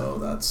 5, so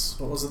that's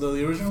what was it?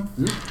 The original?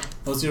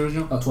 What was the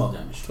original? Oh, 12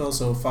 damage. 12,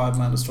 so 5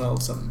 minus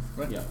 12, 7,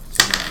 right? Yeah.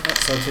 Yeah,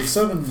 so I take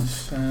 7,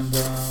 and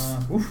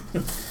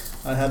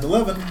I had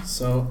 11,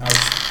 so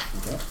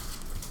ouch. Okay.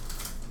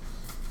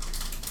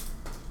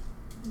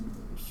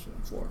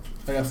 4.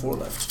 I got 4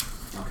 left.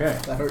 Okay.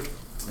 That hurt.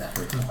 That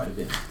hurt quite a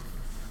bit.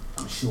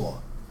 I'm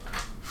sure.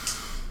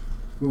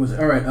 Who was it?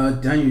 All right,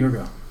 Daniel, your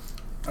go.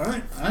 All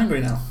right,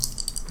 angry now.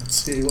 Let's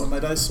see what my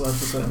dice swap was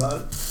saying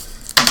about it.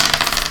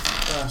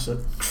 Gosh, it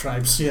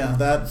cripes. Yeah,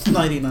 that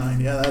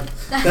 99. Yeah,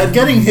 that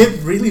getting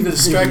hit really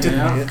distracted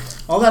Yeah. me.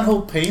 All that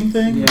whole pain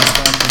thing. Yeah.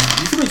 distracted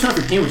me. You should be trying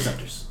for pain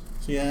receptors.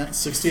 Yeah,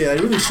 68. I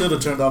really should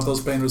have turned off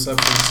those pain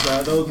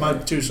receptors. Those my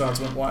 2 shots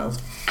went wild.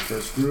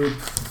 First group.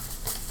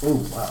 Oh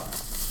wow.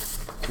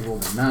 He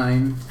rolled a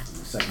 9.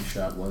 The second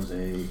shot was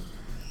a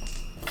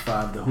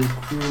 5. The whole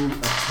crew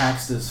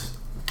attacks this.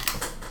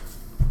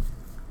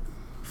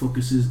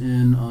 Focuses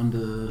in on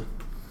the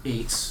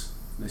 8s.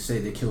 They say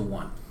they kill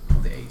 1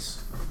 of the 8s.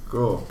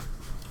 Cool.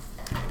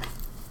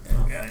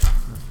 Got it.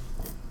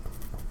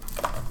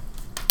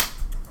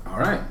 All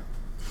right.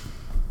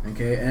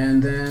 Okay,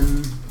 and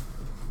then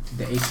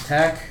the 8th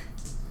attack.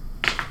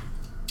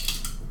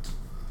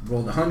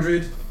 Rolled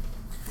 100.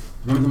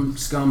 One of them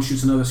scum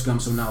shoots another scum,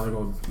 so now they're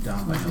going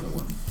down by another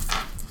one.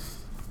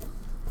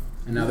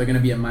 And now they're going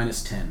to be at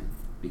 -10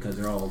 because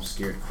they're all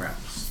scared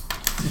craps.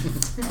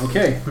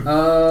 Okay,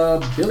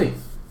 Billy.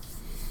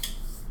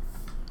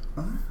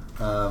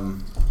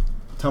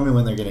 Tell me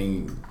when they're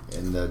getting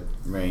in the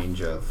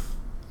range of.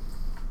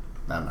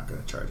 I'm not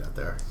gonna charge out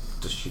there.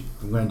 Just shoot.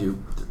 I'm gonna do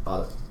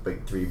the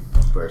big 3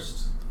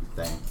 burst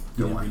thing.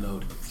 Go Yeah, on.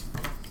 reload.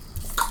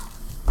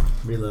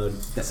 Reload.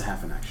 That's a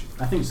half an action.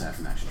 I think it's a half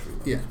an action to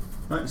reload. Yeah.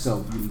 Right.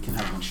 So you can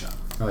have 1 shot.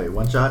 Oh wait,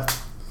 1 shot.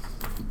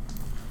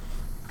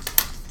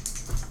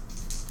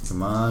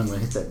 Come on, I'm gonna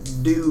hit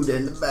that dude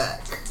in the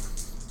back.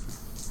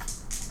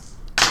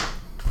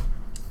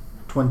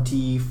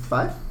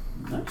 25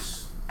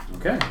 Nice.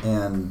 Okay.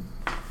 and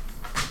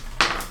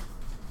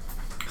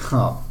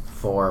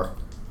 4.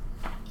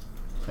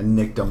 I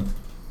nicked him.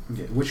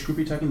 Okay. Which group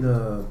are you taking?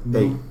 The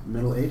 8.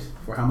 middle 8?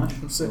 For how much?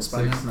 6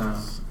 by 6 now.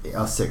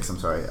 now. 6. I'm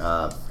sorry.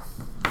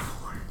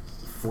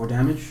 4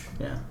 damage?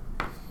 Yeah.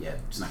 Yeah,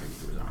 it's not going to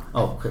get through his armor.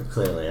 Oh,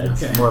 clearly,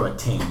 it's Okay. more of a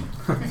team.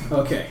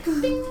 Okay.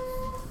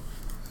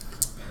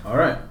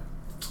 Alright.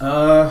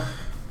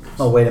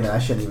 Oh wait a minute, I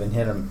shouldn't even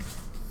hit him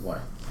Why?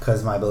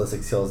 because my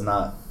ballistic skill is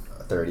not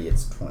 30,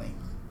 it's 20.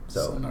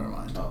 So So never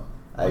mind. Oh.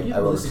 I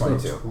rolled a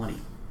 22. 20.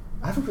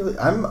 I haven't really.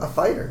 I'm a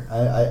fighter.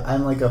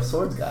 I'm like a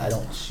swords guy. I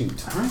don't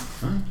shoot. Alright,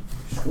 alright.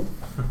 Cool.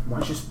 Why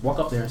don't you just walk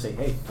up there and say,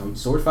 hey, can we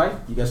sword fight?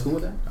 You guys cool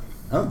with that?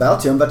 I'm about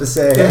to. I'm about to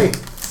say, hey,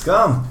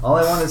 scum. All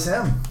I want is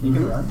him. You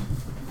can Mhm. run.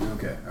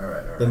 Okay,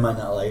 alright. They might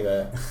not like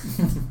that.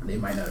 They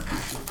might not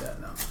appreciate that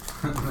now.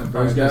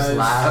 Those guys- guys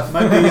laugh.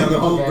 Might be the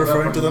whole Okay, go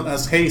referring for to it. them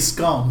as "Hey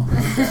scum."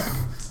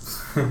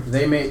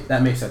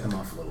 That may set them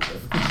off a little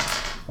bit.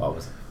 What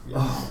was it? Yeah.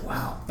 Oh,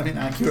 wow. I mean,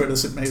 accurate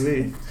as it may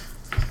be.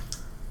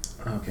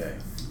 Okay.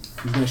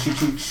 He's gonna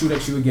shoot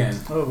at you again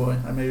Oh boy,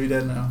 I may be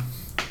dead now.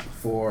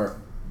 for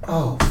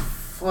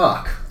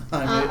fuck.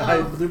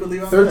 I do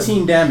believe I'm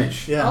 13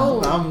 damage. dead. Yeah,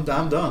 Oh. I'm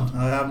done.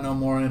 I have no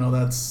more.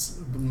 That's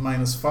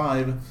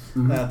 -5.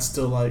 Mhm. That's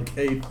still like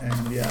 8,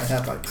 and yeah, I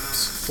have like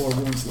 4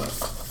 wounds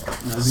left.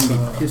 Now, this is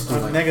gonna be So pistol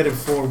I'm like. negative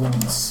 4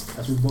 wounds.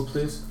 That's what book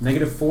please.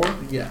 -4.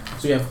 Yeah.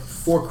 So you have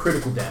 4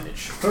 critical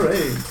damage.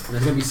 Hooray! And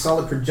there's gonna be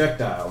solid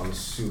projectile, I'm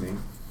assuming.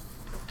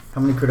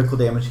 How many critical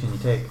damage can you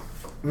take?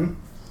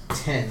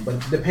 10, but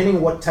depending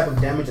on what type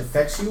of damage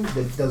affects you,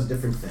 that does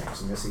different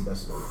things. I'm gonna see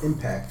that's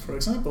impact. For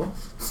example.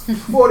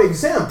 For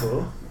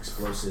example,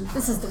 explosive.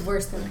 This is the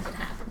worst thing that could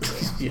happen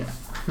to you.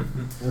 Yeah.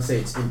 Let's say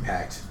it's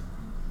impact.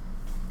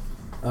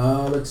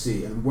 Let's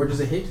see. And where does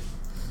it hit?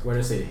 Where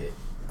does it hit?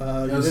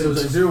 It was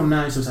a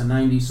 0-9, so it's a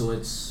 90, so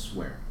it's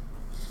where?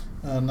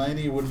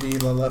 90 would be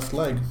the left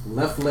leg.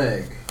 Left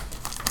leg.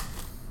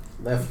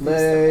 Left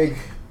leg.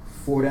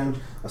 4 damage.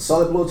 A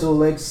solid blow to the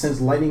leg sends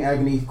lightning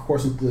agony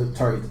coursing through the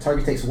target. The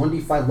target takes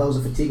 1d5 levels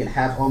of fatigue and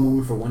half all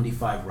movement for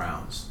 1d5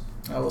 rounds.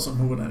 I wasn't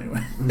moving anyway.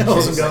 I Okay,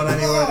 wasn't it's going like,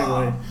 anywhere ah.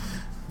 anyway.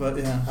 But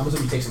yeah. I'm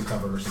assuming you take some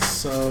cover or something.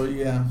 So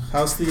yeah,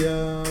 how's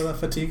the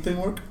fatigue thing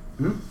work?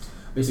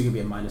 Basically, it'd be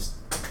a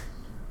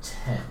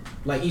 -10.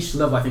 Like each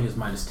level, I think is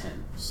 -10.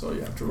 So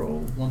you have to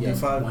roll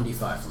 1d5. Yeah,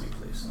 1d5 for me,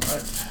 please.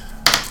 Alright.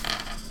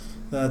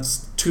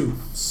 That's 2.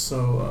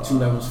 So 2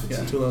 levels yeah,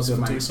 fatigue. 2 levels So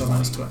fatigue. So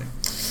minus 20.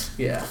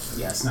 Yeah.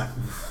 Yeah, it's not.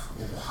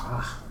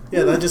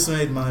 Yeah, that just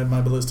made my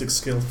ballistic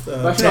skill.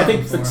 But actually, I 10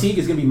 think for- fatigue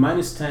is gonna be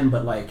 -10,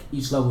 but like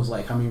each level is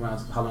like how many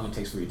rounds, how long it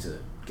takes for you to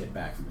get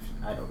back. From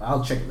I don't.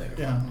 I'll check it later.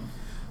 Yeah.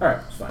 All right,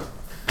 it's fine.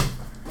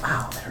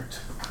 Wow, that hurt.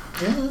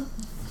 Yeah.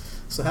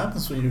 So it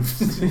happens for you.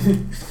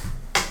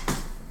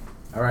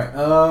 All right.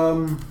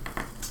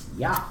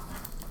 Yeah.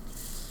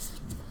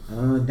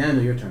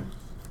 Daniel, your turn.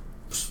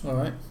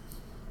 Alright.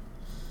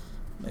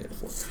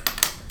 -4.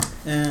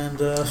 And,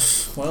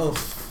 well,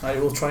 I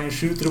will try and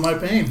shoot through my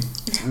pain.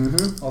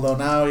 Mm-hmm. Although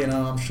now,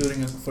 I'm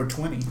shooting for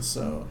 20,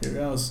 so here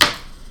goes.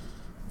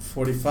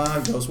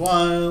 45 goes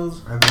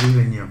wild, I believe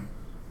in you.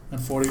 and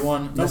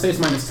 41. Nope. Let's say it's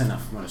 -10 now,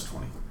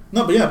 -20.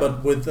 No, but yeah,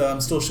 but with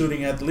I'm still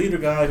shooting at the leader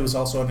guy who's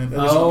also an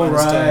additional Oh,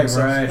 -10. So,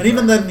 right, and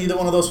even then, neither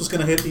one of those was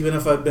going to hit, even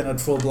if I'd been at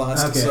full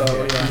blast. Okay. So,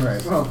 okay. yeah.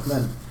 Right. Well,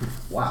 then.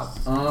 Wow.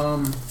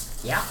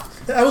 Yeah.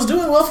 I was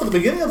doing well for the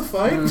beginning of the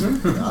fight.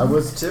 Mhm. I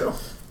was too.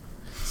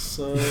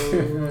 So,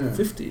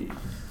 50.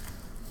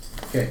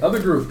 Okay. Other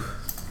group.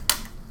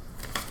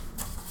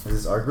 Is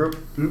this our group?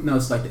 No,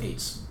 it's like the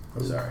 8s.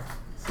 Sorry.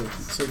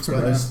 6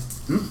 by now.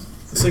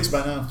 6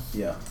 by now.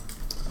 Yeah.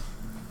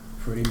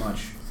 Pretty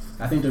much.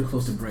 I think they're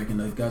close to breaking.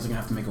 The guys are gonna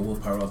have to make a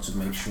willpower roll to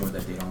make sure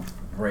that they don't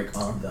break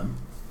on them.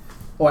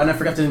 Oh, and I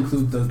forgot to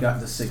include the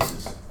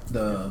 6s.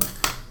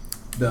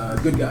 The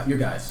good guy, your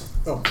guys.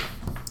 Oh.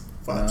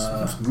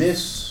 5s.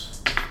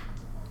 Miss.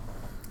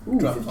 Ooh,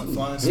 Drop 15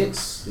 flies.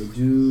 hits. They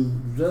do.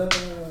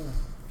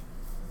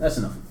 That's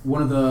enough.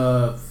 One of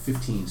the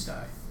 15s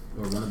die,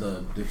 or one of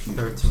the huge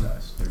 13.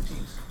 dies.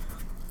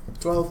 13s.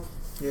 12.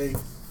 Yay.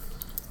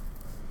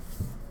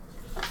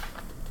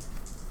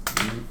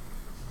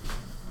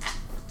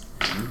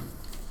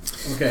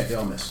 Okay, they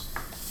all miss.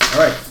 All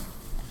right,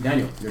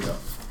 Daniel, you're up.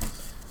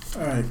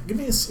 Alright, give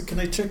me can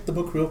I check the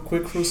book real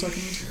quick for a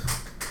second?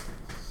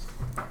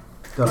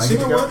 Don't I You get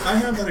know to go? what? I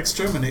have that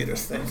exterminator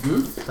thing.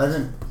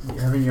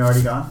 Haven't you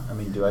already gone? I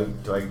mean, did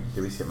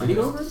we skip my Did he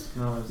go turn? over it?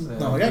 No, it's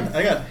No,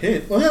 I got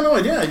hit. Well, yeah, no,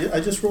 I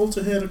just rolled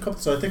to hit a couple,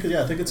 so I think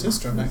it's his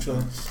turn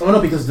actually. Oh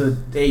no, because the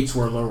 8s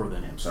were lower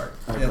than him. Sorry.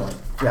 Yeah. Go ahead.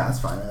 Yeah, that's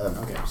fine.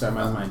 Okay, sorry,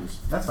 mine is.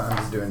 That's fine. I'm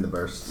just doing the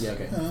burst. Yeah,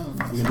 okay. I You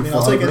gonna mean, do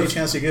I'll full take any burst?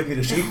 chance you give me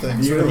to shoot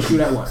things. You're gonna really. shoot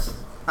at what?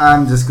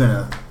 I'm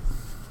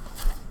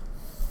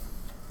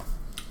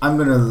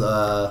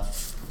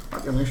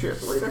gonna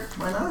shoot later.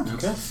 Why not?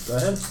 Okay, go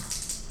ahead.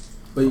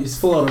 But it's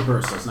full auto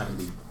burst, so it's not gonna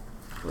be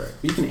correct.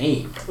 But you can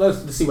aim.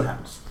 Let's see what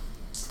happens.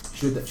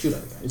 Shoot at the guy.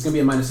 It's gonna be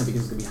a -10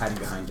 because it's gonna be hiding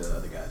behind the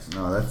other guys.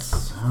 No, I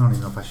don't even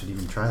know if I should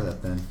even try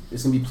that then.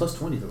 It's gonna be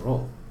 +20 to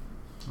roll.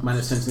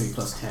 -10 is gonna be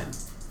 +10.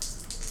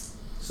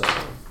 So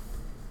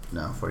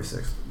No,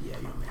 46. yeah,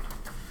 you don't make it.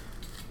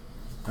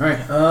 All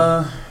right.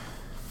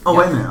 Oh, Yeah.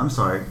 wait a minute. I'm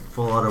sorry.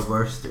 Full auto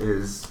burst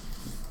is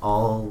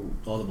all.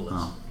 All the bullets.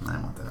 Oh, I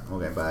don't want that.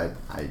 Okay, but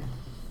I You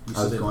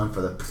was said going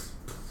for the.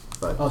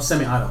 But Oh,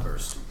 semi-auto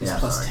burst. It's Yeah,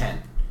 plus sorry.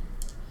 10.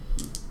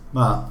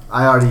 well,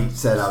 I already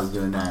said I was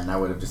doing that, and I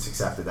would have just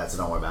accepted that. So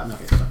don't worry about it.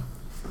 Okay, so.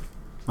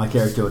 My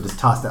character would just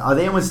toss that. Are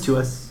they almost to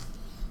us?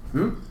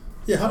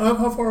 Yeah,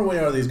 how far away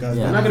are these guys?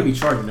 Yeah. They're not gonna be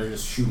charging. They're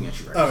just shooting at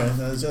you right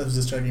Okay, I was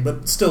just checking.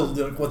 But still,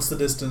 what's the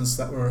distance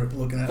that we're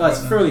looking at? now. It's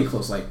right now? fairly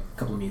close, like a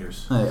couple of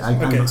meters. I'm Okay,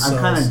 kind of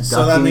ducking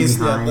so that means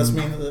behind. that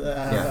means that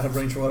I Yeah. have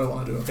range for what I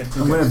want to do. Okay.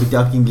 I'm going to be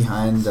ducking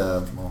behind.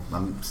 Well,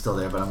 I'm still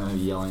there, but I'm going to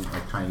be yelling,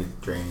 like trying to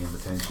get draining his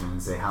attention,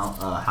 and say, "How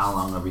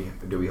long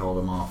do we hold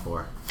him off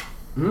for?"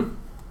 Hmm.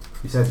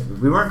 You said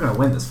we weren't going to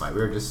win this fight.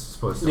 We were just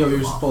supposed to. Yeah, hold we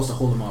were him off. supposed to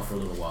hold them off for a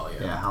little while.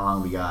 Yeah. How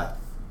long we got?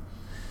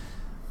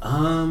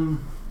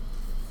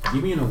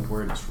 Give me an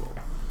awareness roll.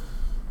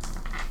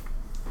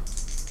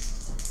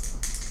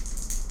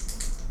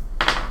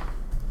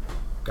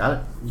 Got it.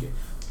 Okay.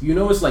 You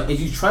notice, like,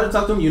 as you try to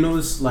talk to him, you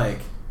notice, like,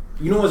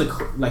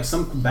 like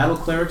some battle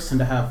clerics tend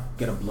to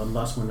get a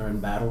bloodlust when they're in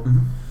battle.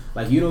 Mhm.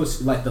 Like, you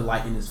notice, like, the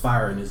light in his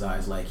fire in his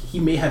eyes. Like, he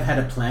may have had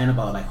a plan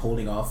about, like,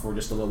 holding off for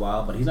just a little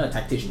while, but he's not a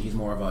tactician. He's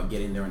more of a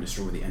get in there and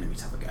destroy the enemy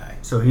type of guy.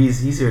 So he's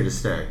here to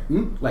stay.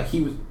 Like,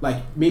 he was,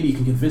 like, maybe you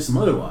can convince him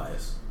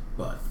otherwise,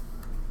 but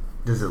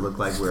Does it look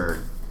like we're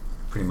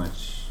pretty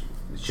much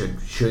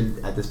should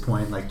at this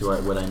point? Like,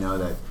 would I know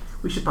that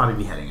we should probably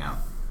be heading out?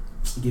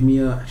 give me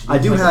a. I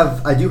do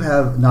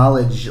have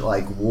knowledge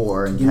like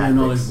war and Give me a tactics.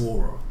 knowledge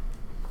war roll.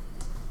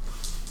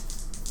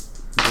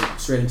 Is it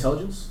straight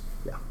intelligence?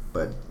 Yeah,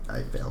 but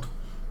I failed.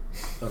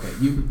 Okay,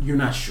 you're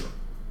not sure.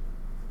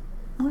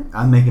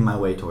 I'm making my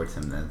way towards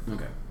him then.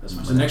 Okay, that's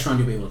fine. So next round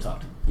you'll be able to talk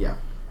to him. Yeah.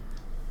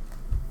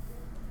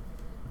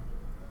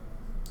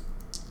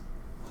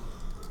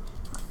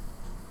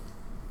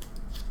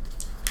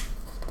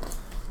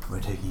 We're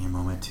taking a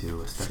moment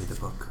to study the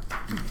book.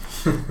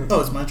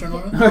 Oh, it's my turn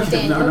already?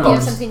 Okay, Daniel, do you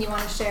have something you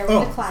want to share with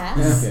Oh. the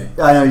class? Okay.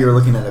 I know you were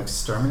looking at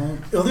exterminate.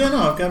 Oh yeah,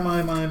 no, I've got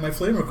my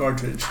flamer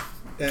cartridge,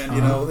 and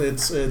you know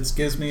it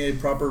gives me a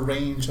proper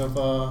range of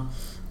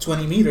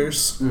 20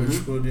 meters,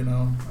 which would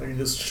I can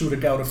just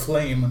shoot out a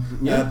flame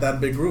at that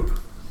big group,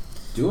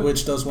 Do it.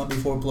 which does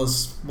 1d4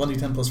 plus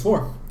 1d10 plus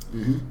 4,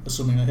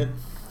 assuming I hit.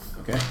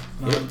 Okay.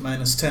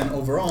 Minus 10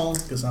 overall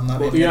because I'm not.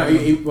 Well, aiming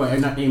you're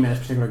not aiming at a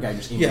particular guy,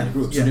 just aiming at the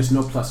group. So Yeah. there's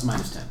no plus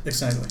minus 10.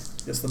 Exactly.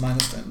 It's the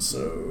minus 10.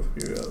 So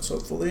here goes.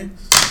 Hopefully,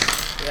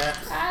 yeah.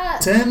 Ah,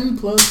 10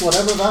 plus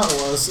whatever that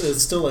was,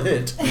 it's still a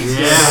hit.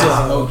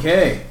 Yeah.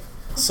 Okay.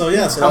 So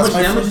yeah. So How that's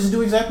much my damage does it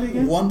do exactly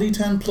again?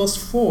 1d10 plus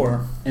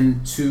 4.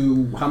 And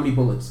to how many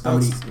bullets? How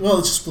many? Well,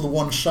 it's just for the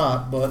one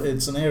shot, but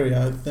it's an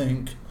area, I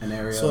think. An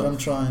area. That's what I'm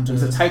trying to.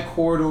 It's a tight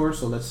corridor,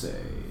 so let's say.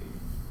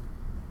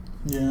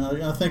 Yeah,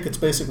 I think it's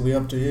basically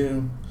up to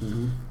you.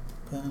 And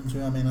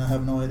I mean, I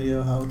have no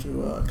idea how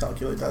to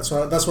calculate that.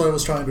 So that's what I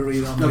was trying to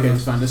read on. Okay, the,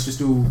 that's fine. Let's just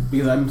do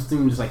because I'm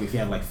thinking just like if you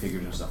have like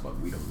figures and stuff, but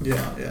we don't.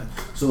 Yeah.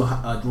 So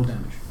roll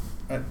damage.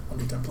 Right,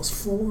 1d10 plus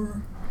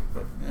 4.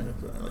 But,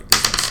 I like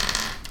this.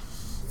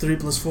 3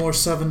 plus 4,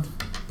 7.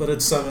 But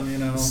it's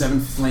 7, 7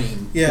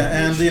 flame. Yeah,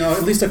 damage. and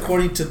at least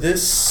according to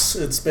this,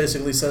 it's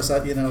basically says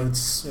that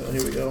it's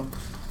here we go.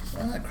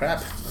 Ah,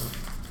 crap.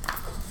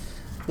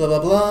 Blah blah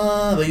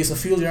blah. The use of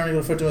fuel generally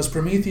referred to as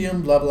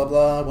promethium. Blah blah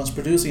blah. Once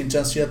produced, the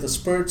intense jet that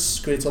spurts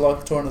creates a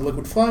large torrent of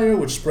liquid fire,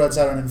 which spreads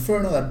out an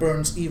inferno that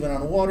burns even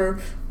on water.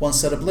 Once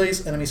set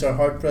ablaze, enemies are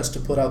hard pressed to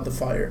put out the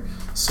fire.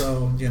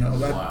 So that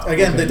Wow.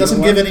 again, Okay, it doesn't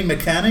you know give what? any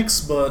mechanics,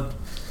 but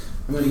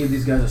I'm gonna give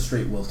these guys a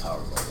straight willpower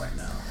roll right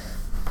now.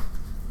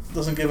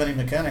 doesn't give any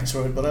mechanics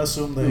for it. But I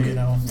assume they Okay.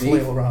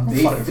 flail around on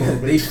They, fire for a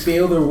they bit.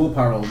 fail their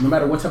willpower roll. No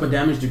matter what type of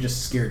damage, they're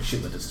just scared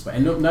shitless. At this point.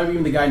 And not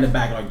even the guy in the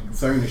back, like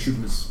firing to shoot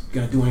him is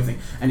gonna do anything.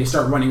 And they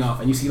start running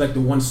off, and you see like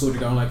the one soldier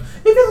going like,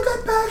 "If you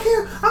get back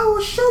here, I will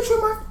shoot you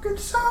my fucking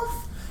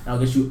self." And I'll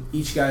get you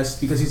each guy's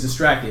because he's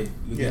distracted.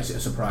 You get a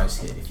surprise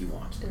hit if you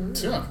want.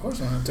 Yeah, of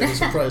course I'm gonna take a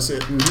surprise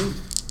hit.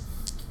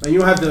 Mm-hmm. And you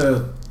don't have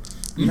to.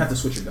 You have to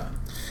switch your gun.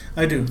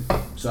 I do.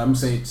 So I'm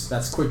saying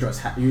that's quick draw.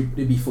 It'd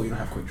be full. You don't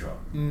have quick draw.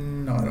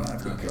 No, I don't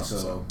have to. Okay,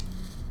 so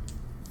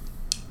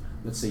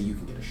let's say you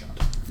can get a shot.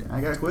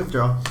 I got a quick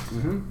draw.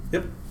 Mm-hmm.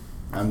 Yep.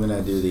 I'm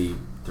gonna do the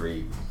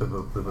 3.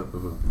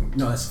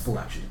 No, that's full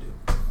action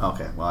to do.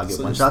 Okay, well I get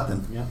So one just- shot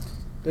then. Yeah.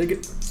 Take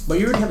it. But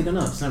you already have the gun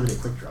up. It's not really a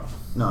quick draw.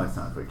 No, it's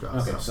not a quick draw.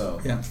 Okay, so.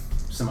 so Yeah.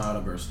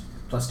 semi-auto burst.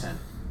 Plus 10.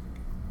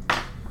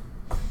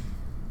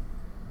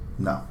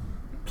 No.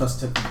 Plus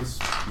 10.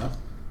 No.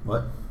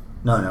 What?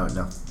 No. I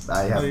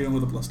Not have even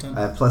with a plus 10.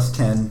 I have plus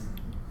 10.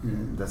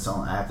 Mhm. That's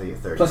all. I have to get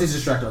 30. Plus he's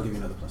distracted. I'll give you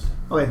another plus 10.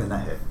 Okay, then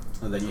that hit.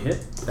 And then you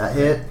hit. That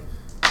hit.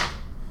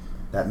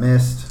 That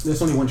missed.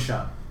 There's only one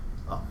shot.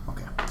 Oh,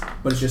 okay.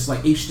 But it's just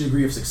like each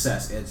degree of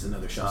success adds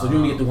another shot. So you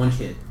only get the one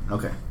hit.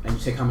 Okay. And you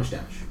take how much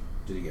damage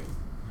did you give him?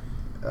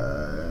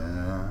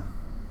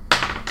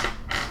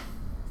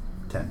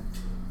 10.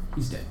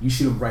 He's dead. You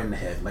shoot him right in the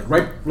head.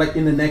 Like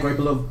in the neck, right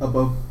below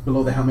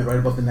the helmet, right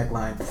above the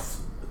neckline.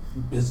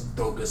 His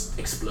throat just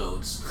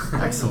explodes.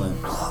 Excellent.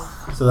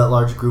 So that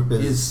large group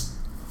is. Is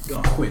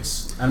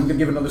quits. I'm gonna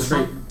give another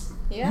straight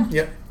Yeah.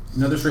 Yep.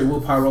 Another straight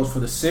willpower rolls for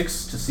the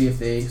 6 to see if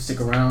they stick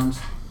around.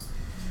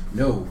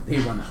 No, they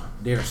run.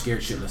 They're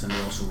scared shitless and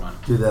they also run.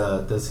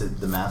 Does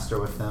the master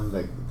with them,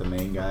 the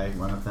main guy,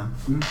 run with them?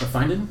 But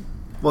finding?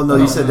 Well, no,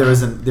 you said there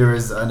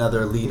is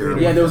another leader.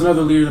 Yeah, there was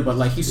another leader, but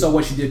like he saw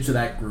what she did to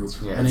that group.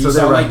 Yeah, and then so you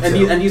they're saw like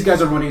running too. and these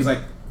guys are running. He's like,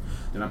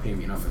 they're not paying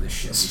me enough for this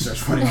shit. He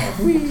starts running off.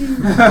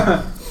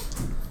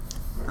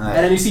 Alright.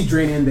 And then you see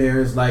Drain in there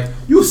is like,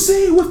 you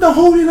see, with the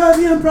holy light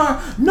of the Empire,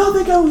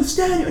 nothing can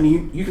withstand you.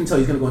 And you can tell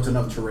he's gonna go into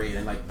another terrain,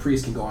 and like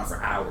Priest can go on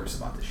for hours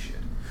about this shit.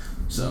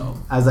 So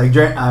As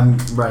I'm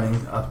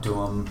running up to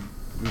him,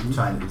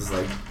 trying to just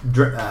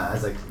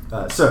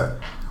sir,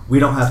 we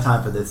don't have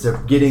time for this. They're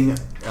getting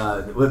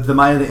with the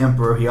might of the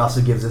Emperor. He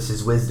also gives us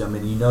his wisdom,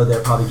 and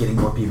they're probably getting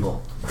more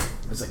people.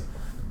 it's like,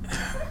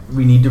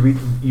 We need to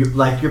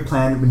like your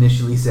plan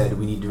initially said.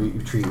 We need to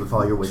retreat with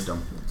all your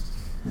wisdom.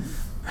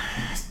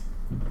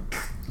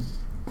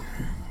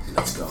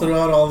 let's go.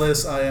 Throughout all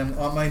this, I am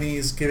on my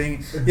knees,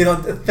 thanking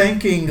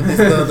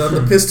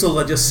the pistol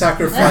that just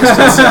sacrificed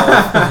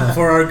itself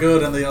for our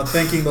good, and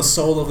thanking the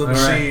soul of the All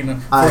right. machine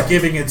for I-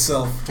 giving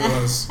itself to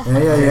us.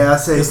 Yeah. I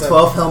say Is that-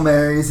 12 Hail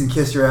Marys and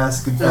kiss your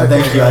ass.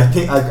 Thank you. I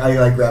think I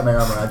like wrap my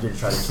arm around you and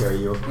try to carry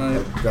you,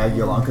 Right. drag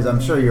you along, because I'm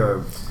sure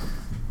your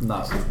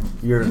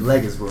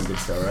leg is wounded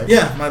still, right?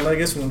 Yeah, my leg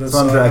is wounded. So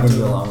I'm I dragging have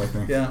you to- along with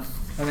me. Yeah.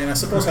 I mean, I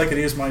suppose I could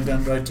use my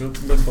dendrite to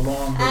limp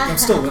along, but I'm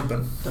still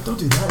limping. Don't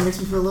do that. It makes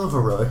me feel a little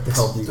heroic to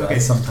help you guys Okay.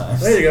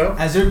 sometimes. There you go.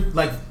 As they're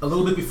like a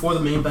little bit before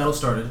the main battle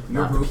started,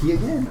 your Not group. pee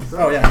again.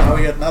 Oh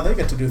yeah, now they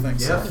get to do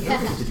things. Yeah, So. you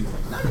get to do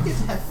that. Now you get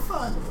to have